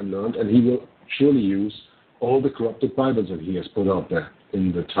confuse the unlearned, and he will surely use all the corrupted Bibles that he has put out there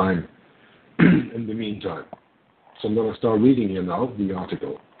in the time, in the meantime. So I'm going to start reading here now the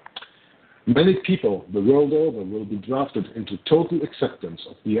article. Many people the world over will be drafted into total acceptance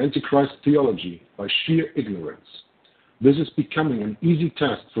of the Antichrist theology by sheer ignorance. This is becoming an easy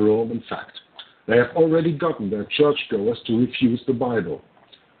task for Rome, in fact. They have already gotten their churchgoers to refuse the Bible.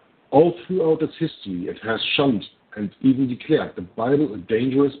 All throughout its history, it has shunned and even declared the Bible a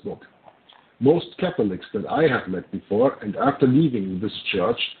dangerous book. Most Catholics that I have met before and after leaving this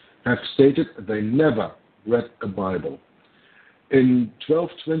church have stated they never read a Bible. In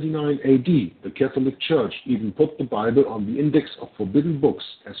 1229 AD, the Catholic Church even put the Bible on the index of forbidden books,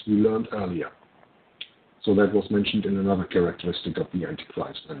 as we learned earlier. So that was mentioned in another characteristic of the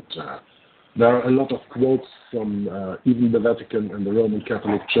Antichrist. And there are a lot of quotes from even the Vatican and the Roman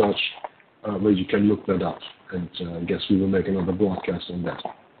Catholic Church where you can look that up. And I guess we will make another broadcast on that.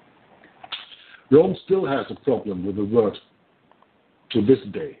 Rome still has a problem with the word to this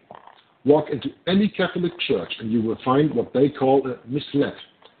day. Walk into any Catholic church and you will find what they call a mislet,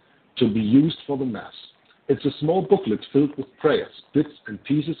 to be used for the Mass. It's a small booklet filled with prayers, bits and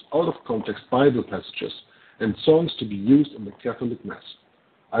pieces out of context Bible passages, and songs to be used in the Catholic Mass.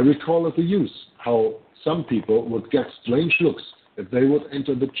 I recall at the use how some people would get strange looks if they would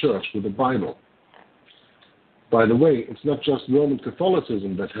enter the church with a Bible. By the way, it's not just Roman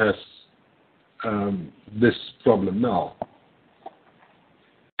Catholicism that has this problem now.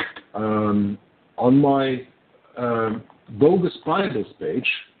 On my bogus Bibles page,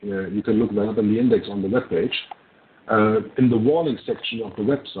 you can look that up in the index on the webpage, in the warning section of the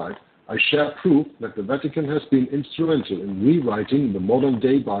website, I share proof that the Vatican has been instrumental in rewriting the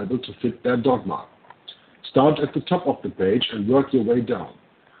modern-day Bible to fit their dogma. Start at the top of the page and work your way down.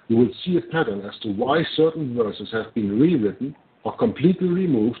 You will see a pattern as to why certain verses have been rewritten or completely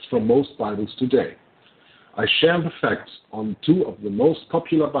removed from most Bibles today. I share the facts on two of the most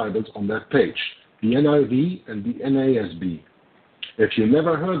popular Bibles on that page, the NIV and the NASB. If you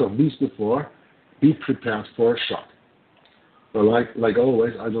never heard of these before, be prepared for a shock. Well, like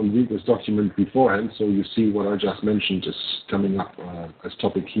always, I don't read this document beforehand, so you see what I just mentioned is coming up as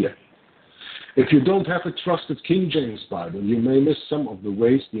topic here. If you don't have a trusted King James Bible, you may miss some of the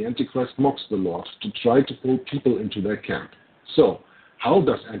ways the Antichrist mocks the Lord to try to pull people into their camp. So, how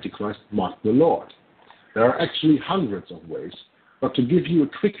does Antichrist mock the Lord? There are actually hundreds of ways, but to give you a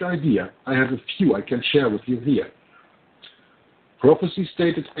quick idea, I have a few I can share with you here. Prophecy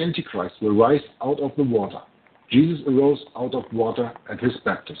stated Antichrist will rise out of the water. Jesus arose out of water at his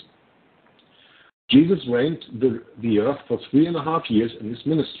baptism. Jesus reigned the earth for 3.5 years in his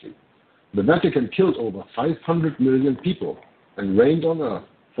ministry. The Vatican killed over 500 million people and reigned on earth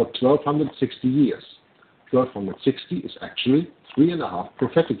for 1,260 years. 1,260 is actually 3.5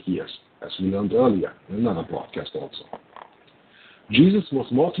 prophetic years, as we learned earlier in another broadcast also. Jesus was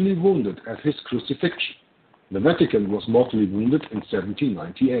mortally wounded at his crucifixion. The Vatican was mortally wounded in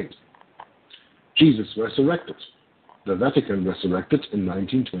 1798. Jesus resurrected. The Vatican resurrected in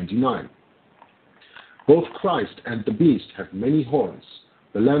 1929. Both Christ and the beast have many horns.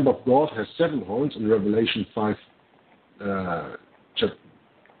 The Lamb of God has 7 horns in Revelation 5,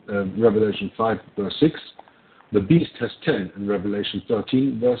 verse 6. The beast has 10 in Revelation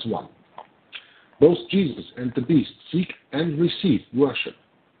 13, verse 1. Both Jesus and the beast seek and receive worship.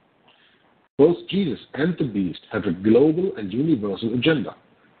 Both Jesus and the beast have a global and universal agenda.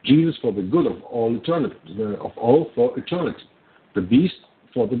 Jesus for the good of all eternity, for eternity. The beast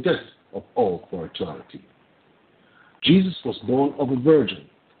for the death of all for eternity. Jesus was born of a virgin.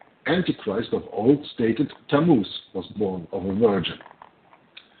 Antichrist of old stated Tammuz was born of a virgin.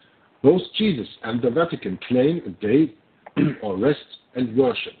 Both Jesus and the Vatican claim a day or rest and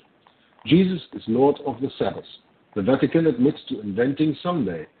worship. Jesus is Lord of the Sabbath. The Vatican admits to inventing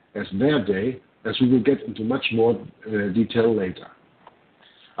Sunday as their day, as we will get into much more detail later.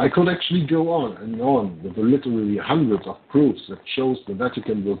 I could actually go on and on with literally hundreds of proofs that shows the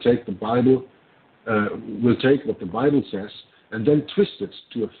Vatican will take the Bible, will take what the Bible says and then twist it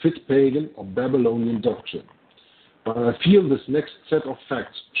to a fit pagan or Babylonian doctrine. But I feel this next set of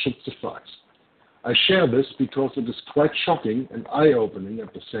facts should suffice. I share this because it is quite shocking and eye-opening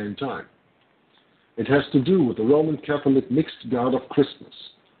at the same time. It has to do with the Roman Catholic mixed guard of Christmas.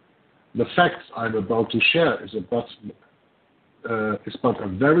 The facts I'm about to share is but a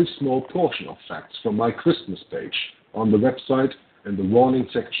very small portion of facts from my Christmas page on the website and the warning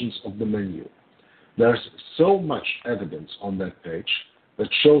sections of the menu. There's so much evidence on that page that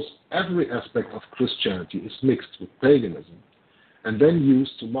shows every aspect of Christianity is mixed with paganism and then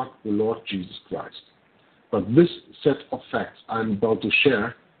used to mock the Lord Jesus Christ. But this set of facts I'm about to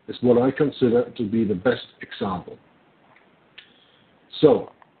share is what I consider to be the best example.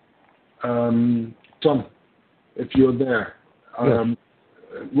 So, Tom, if you're there, yes.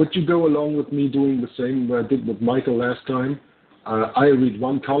 Would you go along with me doing the same I did with Michael last time? I read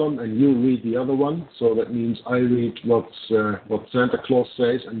one column and you read the other one, so that means I read what Santa Claus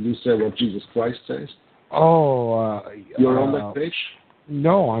says and you say what Jesus Christ says. You're on that page?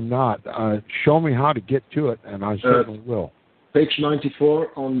 No, I'm not. Show me how to get to it, and I certainly will. Page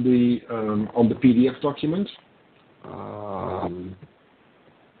 94 on the PDF document.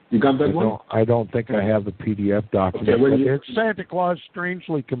 You got that one? I don't think I have the PDF document. Okay, it's Santa Claus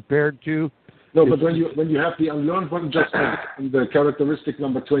strangely compared to. No, but when you have the unlearned one, just the characteristic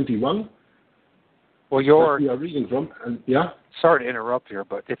number 21. Well, you are reading from, and yeah. Sorry to interrupt here,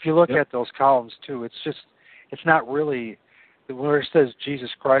 but if you look at those columns too, it's not really where it says Jesus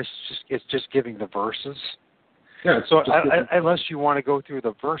Christ. It's just giving the verses. Yeah. So unless you want to go through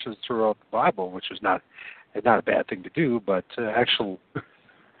the verses throughout the Bible, which is not a bad thing to do, but there's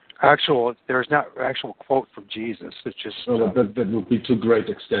not actual quote from Jesus. It's just that would be to great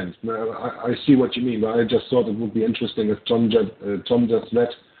extent. I see what you mean, but I just thought it would be interesting if Tom just read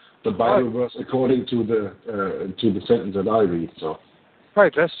the Bible verse according to the sentence that I read. So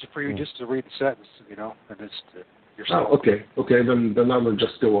right, best for you just to read the sentence, and it's yourself. Oh, okay. Then I will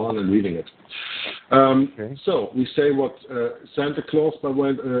just go on and reading it. Okay. So we say what Santa Claus by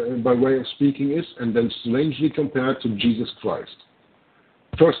way of speaking is, and then strangely compared to Jesus Christ.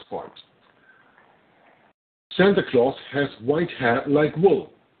 First point. Santa Claus has white hair like wool.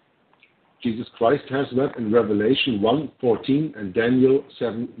 Jesus Christ has that in Revelation 1:14 and Daniel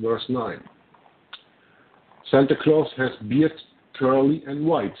 7 verse 9. Santa Claus has beard curly and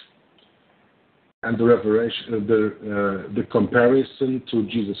white. And the comparison to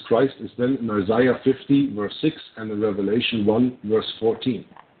Jesus Christ is then in Isaiah 50, verse 6, and in Revelation 1, verse 14.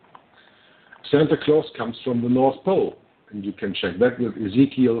 Santa Claus comes from the North Pole, and you can check that with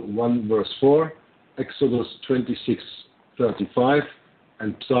Ezekiel 1, verse 4, Exodus 26, 35,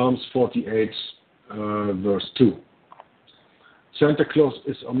 and Psalms 48, verse 2. Santa Claus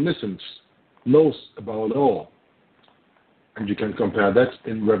is omniscient, knows about all. And you can compare that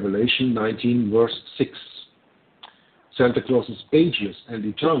in Revelation 19, verse 6. Santa Claus is ageless and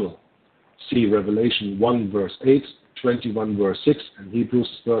eternal. See Revelation 1, verse 8, 21, verse 6, and Hebrews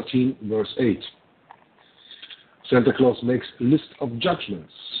 13, verse 8. Santa Claus makes a list of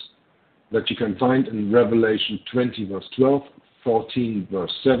judgments that you can find in Revelation 20, verse 12, 14,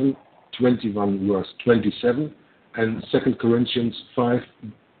 verse 7, 21, verse 27, and 2 Corinthians 5,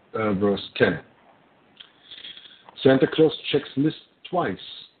 verse 10. Santa Claus checks lists twice,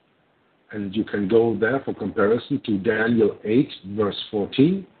 and you can go there for comparison to Daniel 8, verse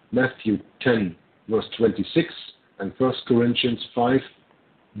 14, Matthew 10, verse 26, and 1 Corinthians 5,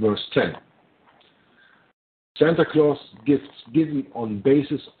 verse 10. Santa Claus gifts given on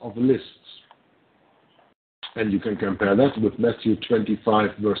basis of lists, and you can compare that with Matthew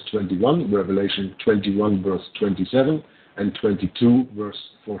 25, verse 21, Revelation 21, verse 27, and 22, verse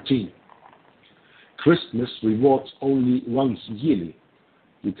 14. Christmas rewards only once yearly.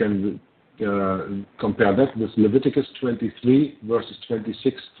 You can compare that with Leviticus 23, verses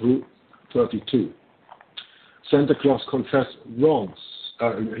 26 through 32. Santa Claus confesses wrongs.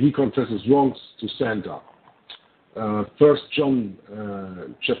 He confesses wrongs to Santa. 1 John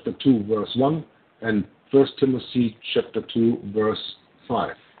chapter 2, verse 1, and 1 Timothy chapter 2, verse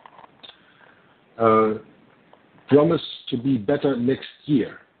 5. Promise to be better next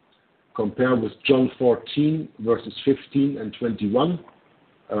year. Compare with John 14, verses 15 and 21,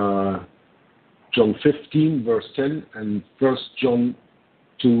 John 15, verse 10, and 1 John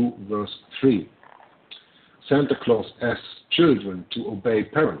 2, verse 3. Santa Claus asks children to obey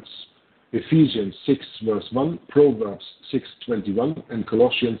parents. Ephesians 6, verse 1, Proverbs 6, 21, and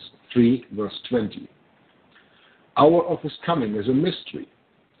Colossians 3, verse 20. Hour of his coming is a mystery.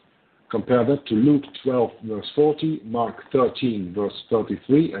 Compare that to Luke 12, verse 40, Mark 13, verse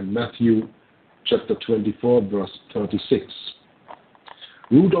 33, and Matthew chapter 24, verse 36.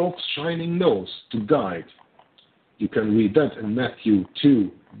 Rudolph's shining nose to guide. You can read that in Matthew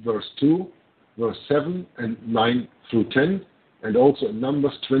 2, verse 2, verse 7, and 9 through 10, and also in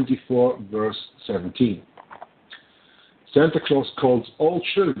Numbers 24, verse 17. Santa Claus calls all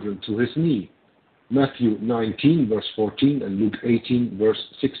children to his knee. Matthew 19, verse 14, and Luke 18, verse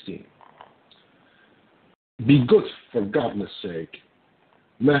 16. Be good for goodness sake.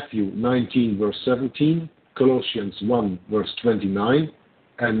 Matthew 19, verse 17, Colossians 1, verse 29,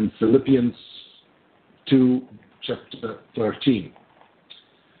 and Philippians 2, chapter 13.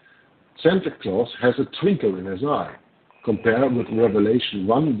 Santa Claus has a twinkle in his eye. Compare with Revelation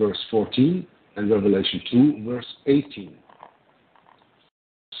 1, verse 14, and Revelation 2, verse 18.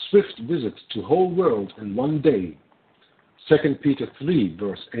 Swift visit to whole world in one day. 2 Peter 3,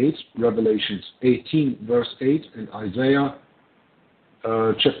 verse 8, Revelations 18, verse 8, and Isaiah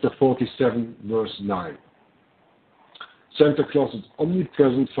chapter 47, verse 9. Santa Claus is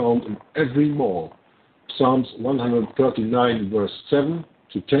omnipresent, found in every mall. Psalms 139, verse 7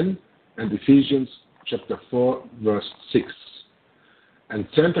 to 10, and Ephesians chapter 4, verse 6. And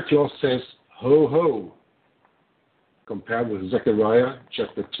Santa Claus says, ho, ho. Compare with Zechariah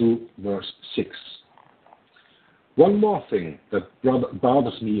chapter 2, verse 6. One more thing that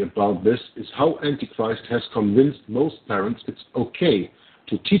bothers me about this is how Antichrist has convinced most parents it's okay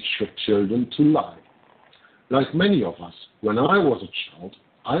to teach your children to lie. Like many of us, when I was a child,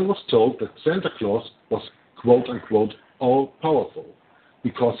 I was told that Santa Claus was quote-unquote all-powerful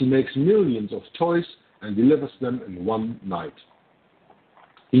because he makes millions of toys and delivers them in one night.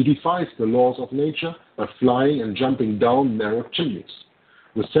 He defies the laws of nature by flying and jumping down narrow chimneys.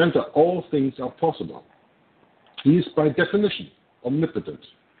 With Santa, all things are possible. He is by definition omnipotent,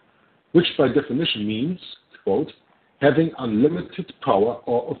 which by definition means, quote, having unlimited power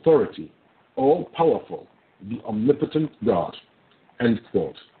or authority, all-powerful, the omnipotent God, end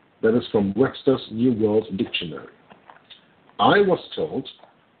quote. That is from Webster's New World Dictionary. I was told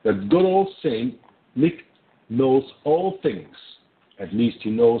that good old Saint Nick knows all things. At least he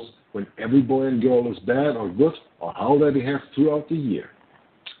knows when every boy and girl is bad or good, or how they behave throughout the year.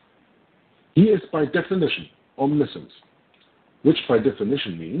 He is by definition omniscient, which by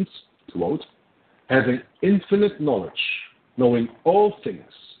definition means, quote, having infinite knowledge, knowing all things,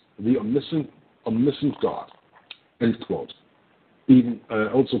 the omniscient God, end quote. even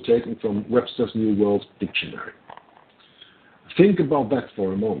also taken from Webster's New World Dictionary. Think about that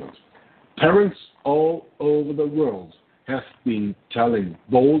for a moment. Parents all over the world have been telling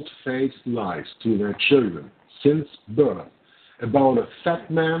bold-faced lies to their children since birth about a fat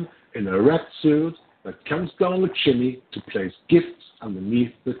man in a red suit that comes down the chimney to place gifts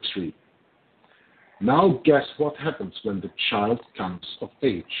underneath the tree. Now guess what happens when the child comes of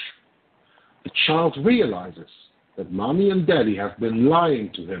age. The child realizes that mommy and daddy have been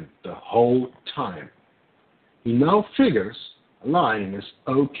lying to him the whole time. He now figures lying is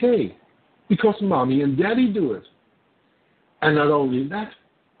okay because mommy and daddy do it. And not only that,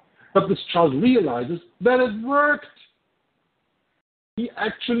 but this child realizes that it worked. He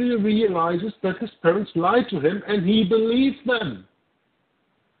actually realizes that his parents lied to him and he believes them.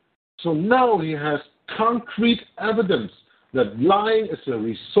 So now he has concrete evidence that lying is a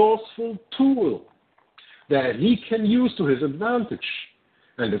resourceful tool that he can use to his advantage.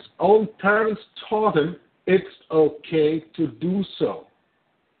 And his own parents taught him it's okay to do so.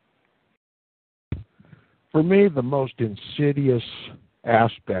 For me, the most insidious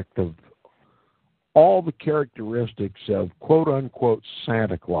aspect of all the characteristics of quote-unquote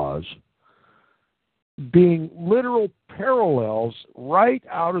Santa Claus being literal parallels right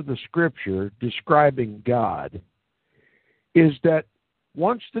out of the Scripture describing God is that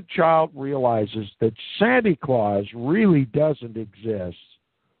once the child realizes that Santa Claus really doesn't exist,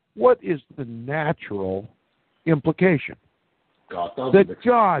 what is the natural implication? God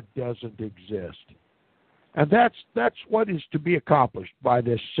doesn't exist. And that's what is to be accomplished by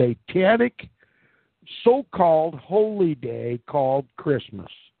this satanic so-called holy day called Christmas.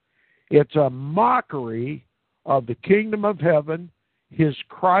 It's a mockery of the kingdom of heaven, his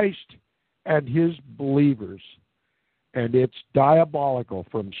Christ, and his believers. And it's diabolical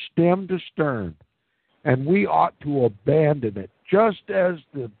from stem to stern. And we ought to abandon it, just as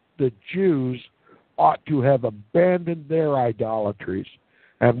the Jews ought to have abandoned their idolatries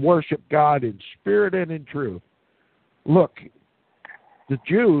and worship God in spirit and in truth. Look, the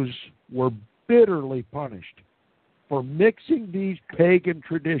Jews were bitterly punished for mixing these pagan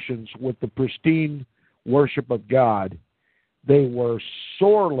traditions with the pristine worship of God. They were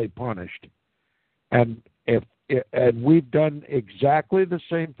sorely punished. And we've done exactly the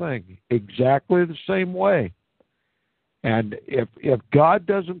same thing, exactly the same way. And if God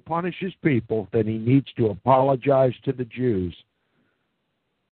doesn't punish his people, then he needs to apologize to the Jews.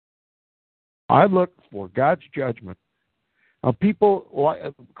 I look for God's judgment.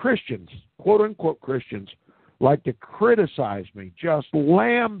 People, Christians, quote-unquote Christians, like to criticize me, just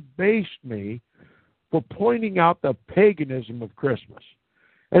lambaste me for pointing out the paganism of Christmas,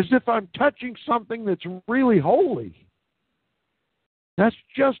 as if I'm touching something that's really holy. That's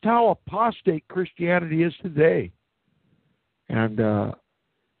just how apostate Christianity is today. And,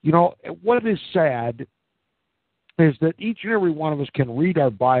 what is sad is that each and every one of us can read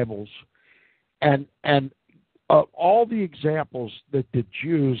our Bibles and all the examples that the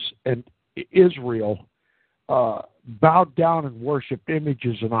Jews and Israel bowed down and worshipped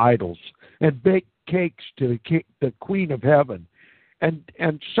images and idols and baked cakes to the Queen of Heaven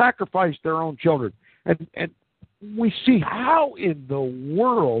and sacrificed their own children. And we see how in the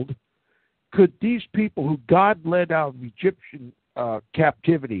world could these people who God led out of Egyptian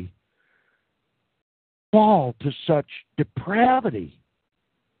captivity fall to such depravity?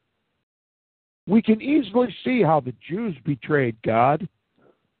 We can easily see how the Jews betrayed God,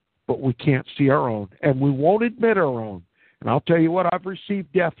 but we can't see our own, and we won't admit our own. And I'll tell you what, I've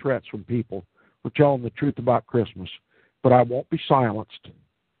received death threats from people for telling the truth about Christmas, but I won't be silenced.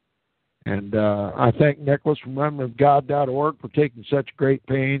 And I thank Nicholas from remnantofgod.org for taking such great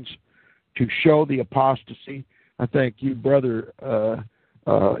pains to show the apostasy. I thank you, Brother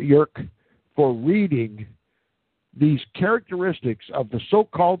Yerk, for reading these characteristics of the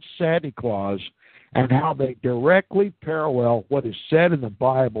so-called Santa Claus and how they directly parallel what is said in the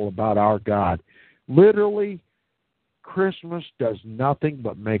Bible about our God. Literally, Christmas does nothing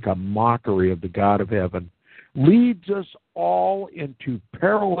but make a mockery of the God of heaven, leads us all into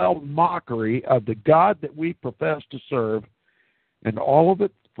parallel mockery of the God that we profess to serve, and all of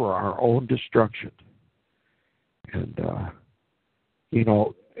it for our own destruction. And,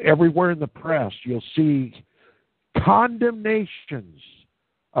 everywhere in the press, you'll see condemnations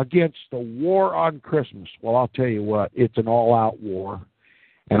against the war on Christmas. Well, I'll tell you what, it's an all-out war,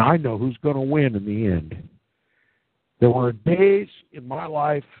 and I know who's going to win in the end. There were days in my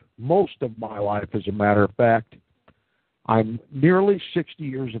life, most of my life, as a matter of fact, I'm nearly 60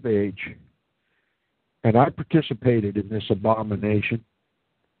 years of age, and I participated in this abomination.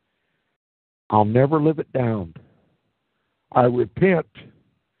 I'll never live it down. I repent,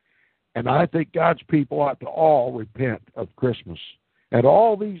 and I think God's people ought to all repent of Christmas and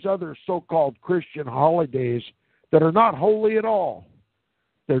all these other so-called Christian holidays that are not holy at all.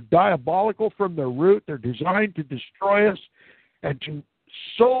 They're diabolical from their root. They're designed to destroy us and to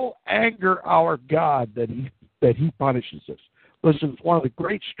so anger our God that he punishes us. Listen, it's one of the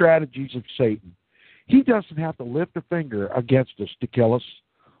great strategies of Satan. He doesn't have to lift a finger against us to kill us.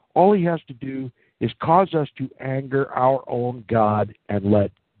 All he has to do is cause us to anger our own God and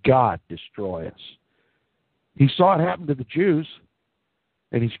let God destroy us. He saw it happen to the Jews,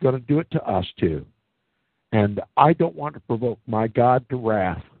 and he's going to do it to us too. And I don't want to provoke my God to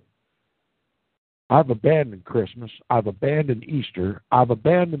wrath. I've abandoned Christmas. I've abandoned Easter. I've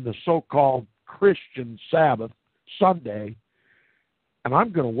abandoned the so-called Christian Sabbath, Sunday, and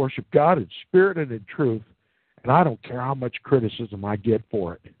I'm going to worship God in spirit and in truth, and I don't care how much criticism I get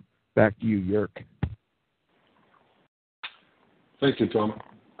for it. Back to you, Yerk. Thank you, Tom.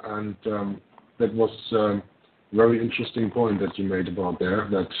 And that was a very interesting point that you made about there,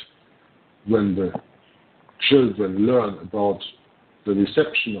 that when the children learn about the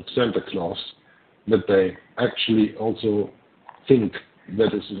deception of Santa Claus, that they actually also think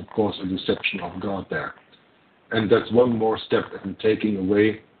that is, of course, a deception of God there. And that's one more step in taking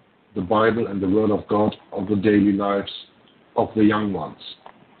away the Bible and the Word of God of the daily lives of the young ones.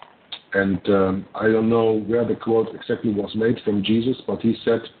 And I don't know where the quote exactly was made from Jesus, but he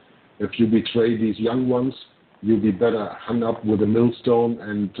said, if you betray these young ones, you'll be better hung up with a millstone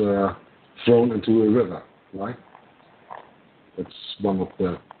and thrown into a river, right? That's one of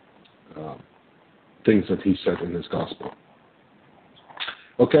the things that he said in his gospel.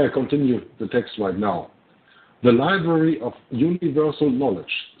 Okay, I continue the text right now. The Library of Universal Knowledge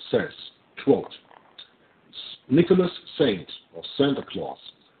says, quote, Nicholas Saint, or Santa Claus,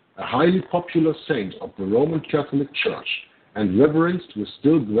 a highly popular saint of the Roman Catholic Church and reverenced with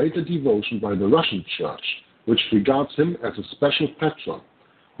still greater devotion by the Russian Church, which regards him as a special patron,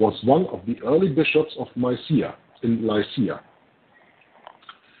 was one of the early bishops of Mysia, in Lycia.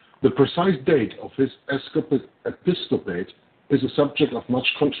 The precise date of his episcopate is a subject of much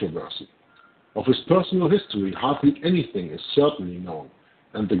controversy. Of his personal history, hardly anything is certainly known,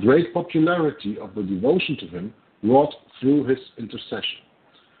 and the great popularity of the devotion to him wrought through his intercession.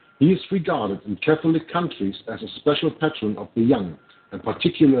 He is regarded in Catholic countries as a special patron of the young, and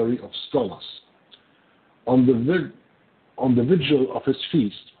particularly of scholars. On the vigil of his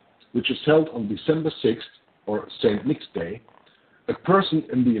feast, which is held on December 6th, or St. Nick's Day, a person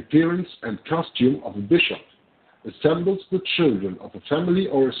in the appearance and costume of a bishop assembles the children of a family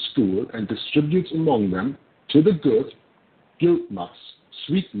or a school and distributes among them, to the good, guilt nuts,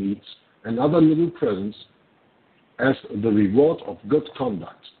 sweetmeats, and other little presents as the reward of good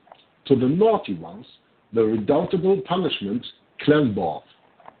conduct. To the naughty ones, the redoubtable punishment, clanborth.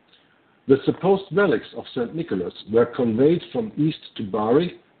 The supposed relics of St. Nicholas were conveyed from east to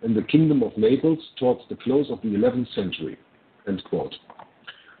Bari in the kingdom of Naples towards the close of the 11th century. End quote.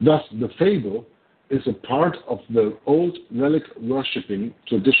 Thus, the fable is a part of the old relic worshipping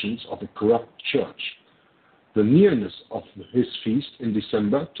traditions of a corrupt church. The nearness of his feast in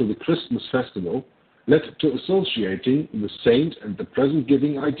December to the Christmas festival led to associating the saint and the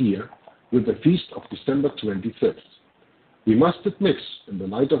present-giving idea with the feast of December 25th. We must admit, in the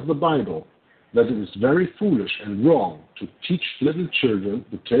light of the Bible, that it is very foolish and wrong to teach little children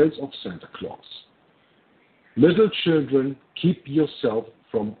the tales of Santa Claus. Little children, keep yourself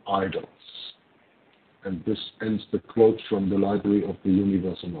from idols. And this ends the quote from the Library of the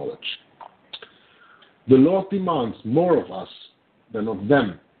Universal Knowledge. The Lord demands more of us than of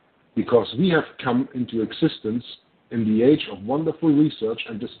them, because we have come into existence in the age of wonderful research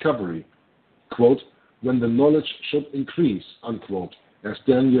and discovery, quote, when the knowledge should increase, unquote, as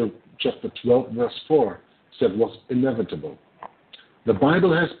Daniel chapter 12, verse 4 said was inevitable. The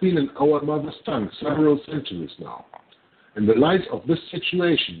Bible has been in our mother's tongue several centuries now. In the light of this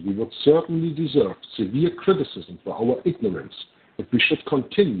situation, we would certainly deserve severe criticism for our ignorance if we should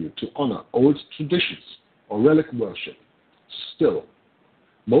continue to honor old traditions or relic worship. Still,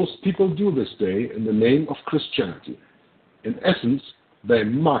 most people do this day in the name of Christianity. In essence, they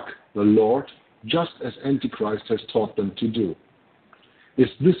mock the Lord just as Antichrist has taught them to do. Is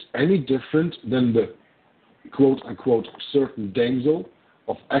this any different than the quote-unquote certain damsel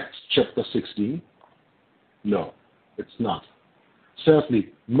of Acts chapter 16? No, it's not.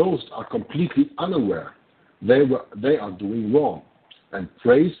 Sadly, most are completely unaware they are doing wrong. And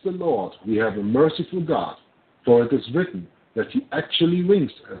praise the Lord, we have a merciful God, for it is written that he actually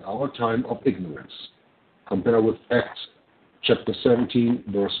winks at our time of ignorance. Compare with Acts chapter 17,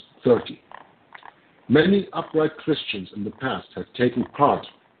 verse 30. Many upright Christians in the past have taken part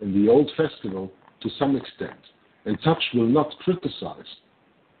in the old festival to some extent, and such will not criticize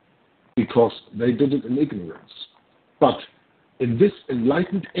because they did it in ignorance. But in this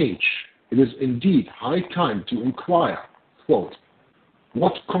enlightened age, it is indeed high time to inquire, quote,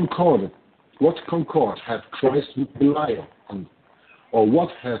 what concord hath Christ with Belial, or what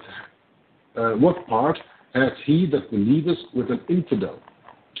part hath he that believeth with an infidel,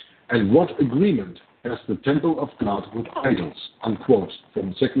 and what agreement has the temple of God with idols, unquote,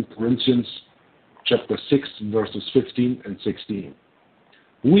 from 2 Corinthians chapter 6, verses 15 and 16.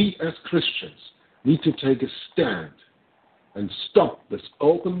 We as Christians need to take a stand and stop this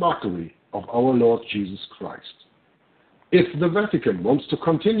open mockery of our Lord Jesus Christ. If the Vatican wants to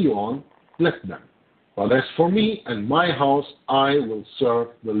continue on, let them. But as for me and my house, I will serve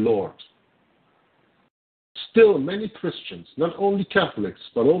the Lord. Still, many Christians, not only Catholics,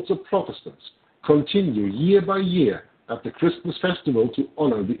 but also Protestants, continue year by year at the Christmas festival to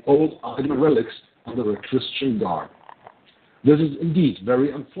honor the old idol relics under a Christian garb. This is indeed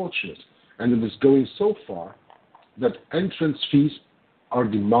very unfortunate, and it is going so far that entrance fees are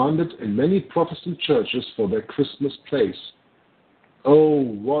demanded in many Protestant churches for their Christmas plays. Oh,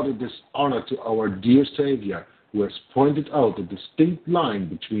 what a dishonor to our dear Savior, who has pointed out a distinct line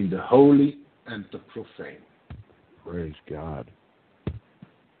between the holy and the profane. Praise God.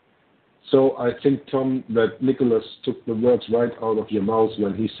 So I think, Tom, that Nicholas took the words right out of your mouth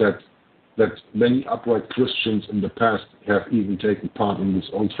when he said that many upright Christians in the past have even taken part in this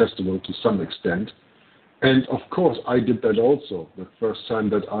old festival to some extent. And of course, I did that also. The first time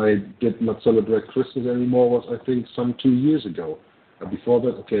that I did not celebrate Christmas anymore was, I think, some 2 years ago. Before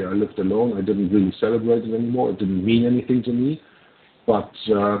that, okay, I lived alone. I didn't really celebrate it anymore. It didn't mean anything to me. But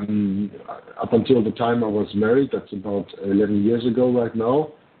up until the time I was married, that's about 11 years ago right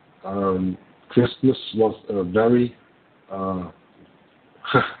now, Christmas was a very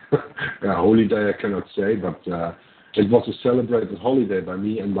holy day, I cannot say, but it was a celebrated holiday by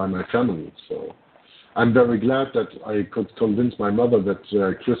me and by my family. So I'm very glad that I could convince my mother that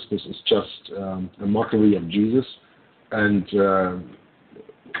Christmas is just a mockery of Jesus, and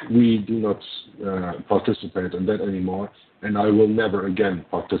we do not participate in that anymore, and I will never again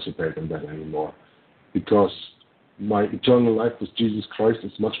participate in that anymore, because my eternal life with Jesus Christ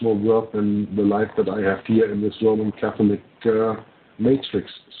is much more worth than the life that I have here in this Roman Catholic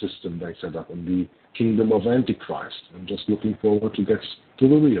matrix system they set up in the kingdom of Antichrist. I'm just looking forward to get to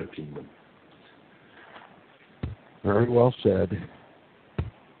the real kingdom. Very well said.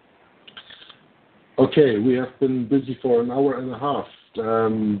 Okay, we have been busy for an hour and a half.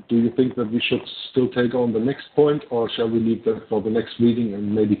 Do you think that we should still take on the next point, or shall we leave that for the next reading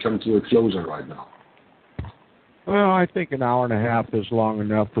and maybe come to a closure right now? Well, I think an hour and a half is long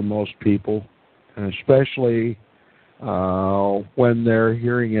enough for most people, and especially when they're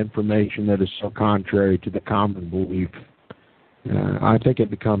hearing information that is so contrary to the common belief. I think it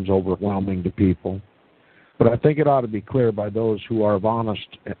becomes overwhelming to people. But I think it ought to be clear by those who are of honest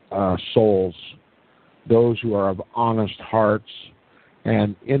souls, those who are of honest hearts,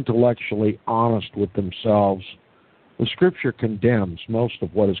 and intellectually honest with themselves. The Scripture condemns most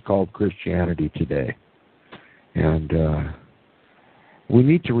of what is called Christianity today. And we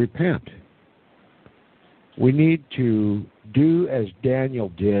need to repent. We need to do as Daniel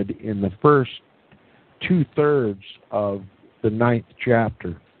did in the first 2/3 of the 9th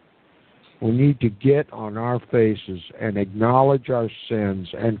chapter. We need to get on our faces and acknowledge our sins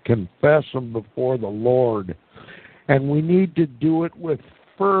and confess them before the Lord. And we need to do it with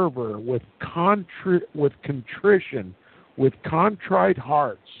fervor, with contrition, with contrite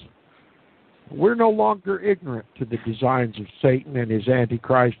hearts. We're no longer ignorant to the designs of Satan and his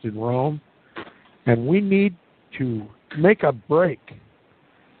Antichrist in Rome, and we need to make a break.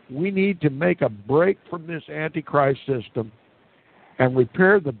 We need to make a break from this Antichrist system and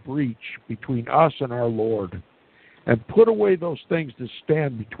repair the breach between us and our Lord, and put away those things that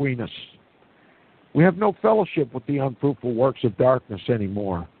stand between us. We have no fellowship with the unfruitful works of darkness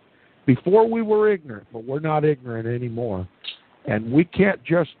anymore. Before we were ignorant, but we're not ignorant anymore. And we can't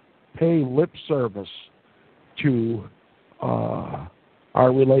just pay lip service to our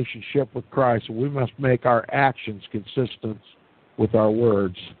relationship with Christ. We must make our actions consistent with our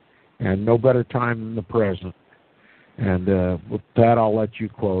words, and no better time than the present. And with that, I'll let you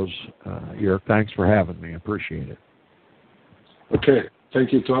close. Thanks for having me. I appreciate it. Okay.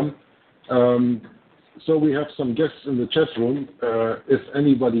 Thank you, Tom. So we have some guests in the chat room. If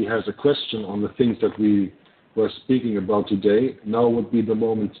anybody has a question on the things that we were speaking about today, now would be the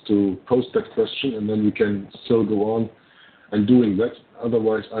moment to post that question, and then we can still go on and doing that.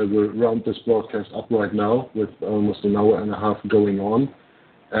 Otherwise, I will round this broadcast up right now with almost an hour and a half going on.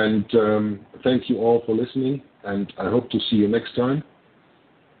 And thank you all for listening, and I hope to see you next time.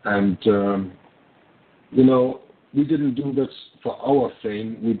 And, we didn't do this for our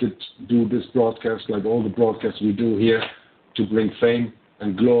fame. We did do this broadcast, like all the broadcasts we do here, to bring fame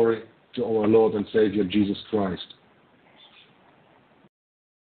and glory to our Lord and Savior, Jesus Christ.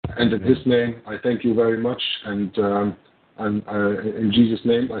 And in His name, I thank you very much. And in Jesus'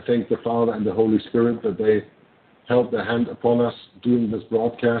 name, I thank the Father and the Holy Spirit that they held their hand upon us doing this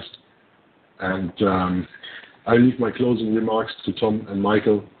broadcast. And I leave my closing remarks to Tom and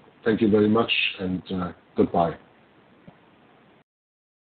Michael. Thank you very much, and goodbye.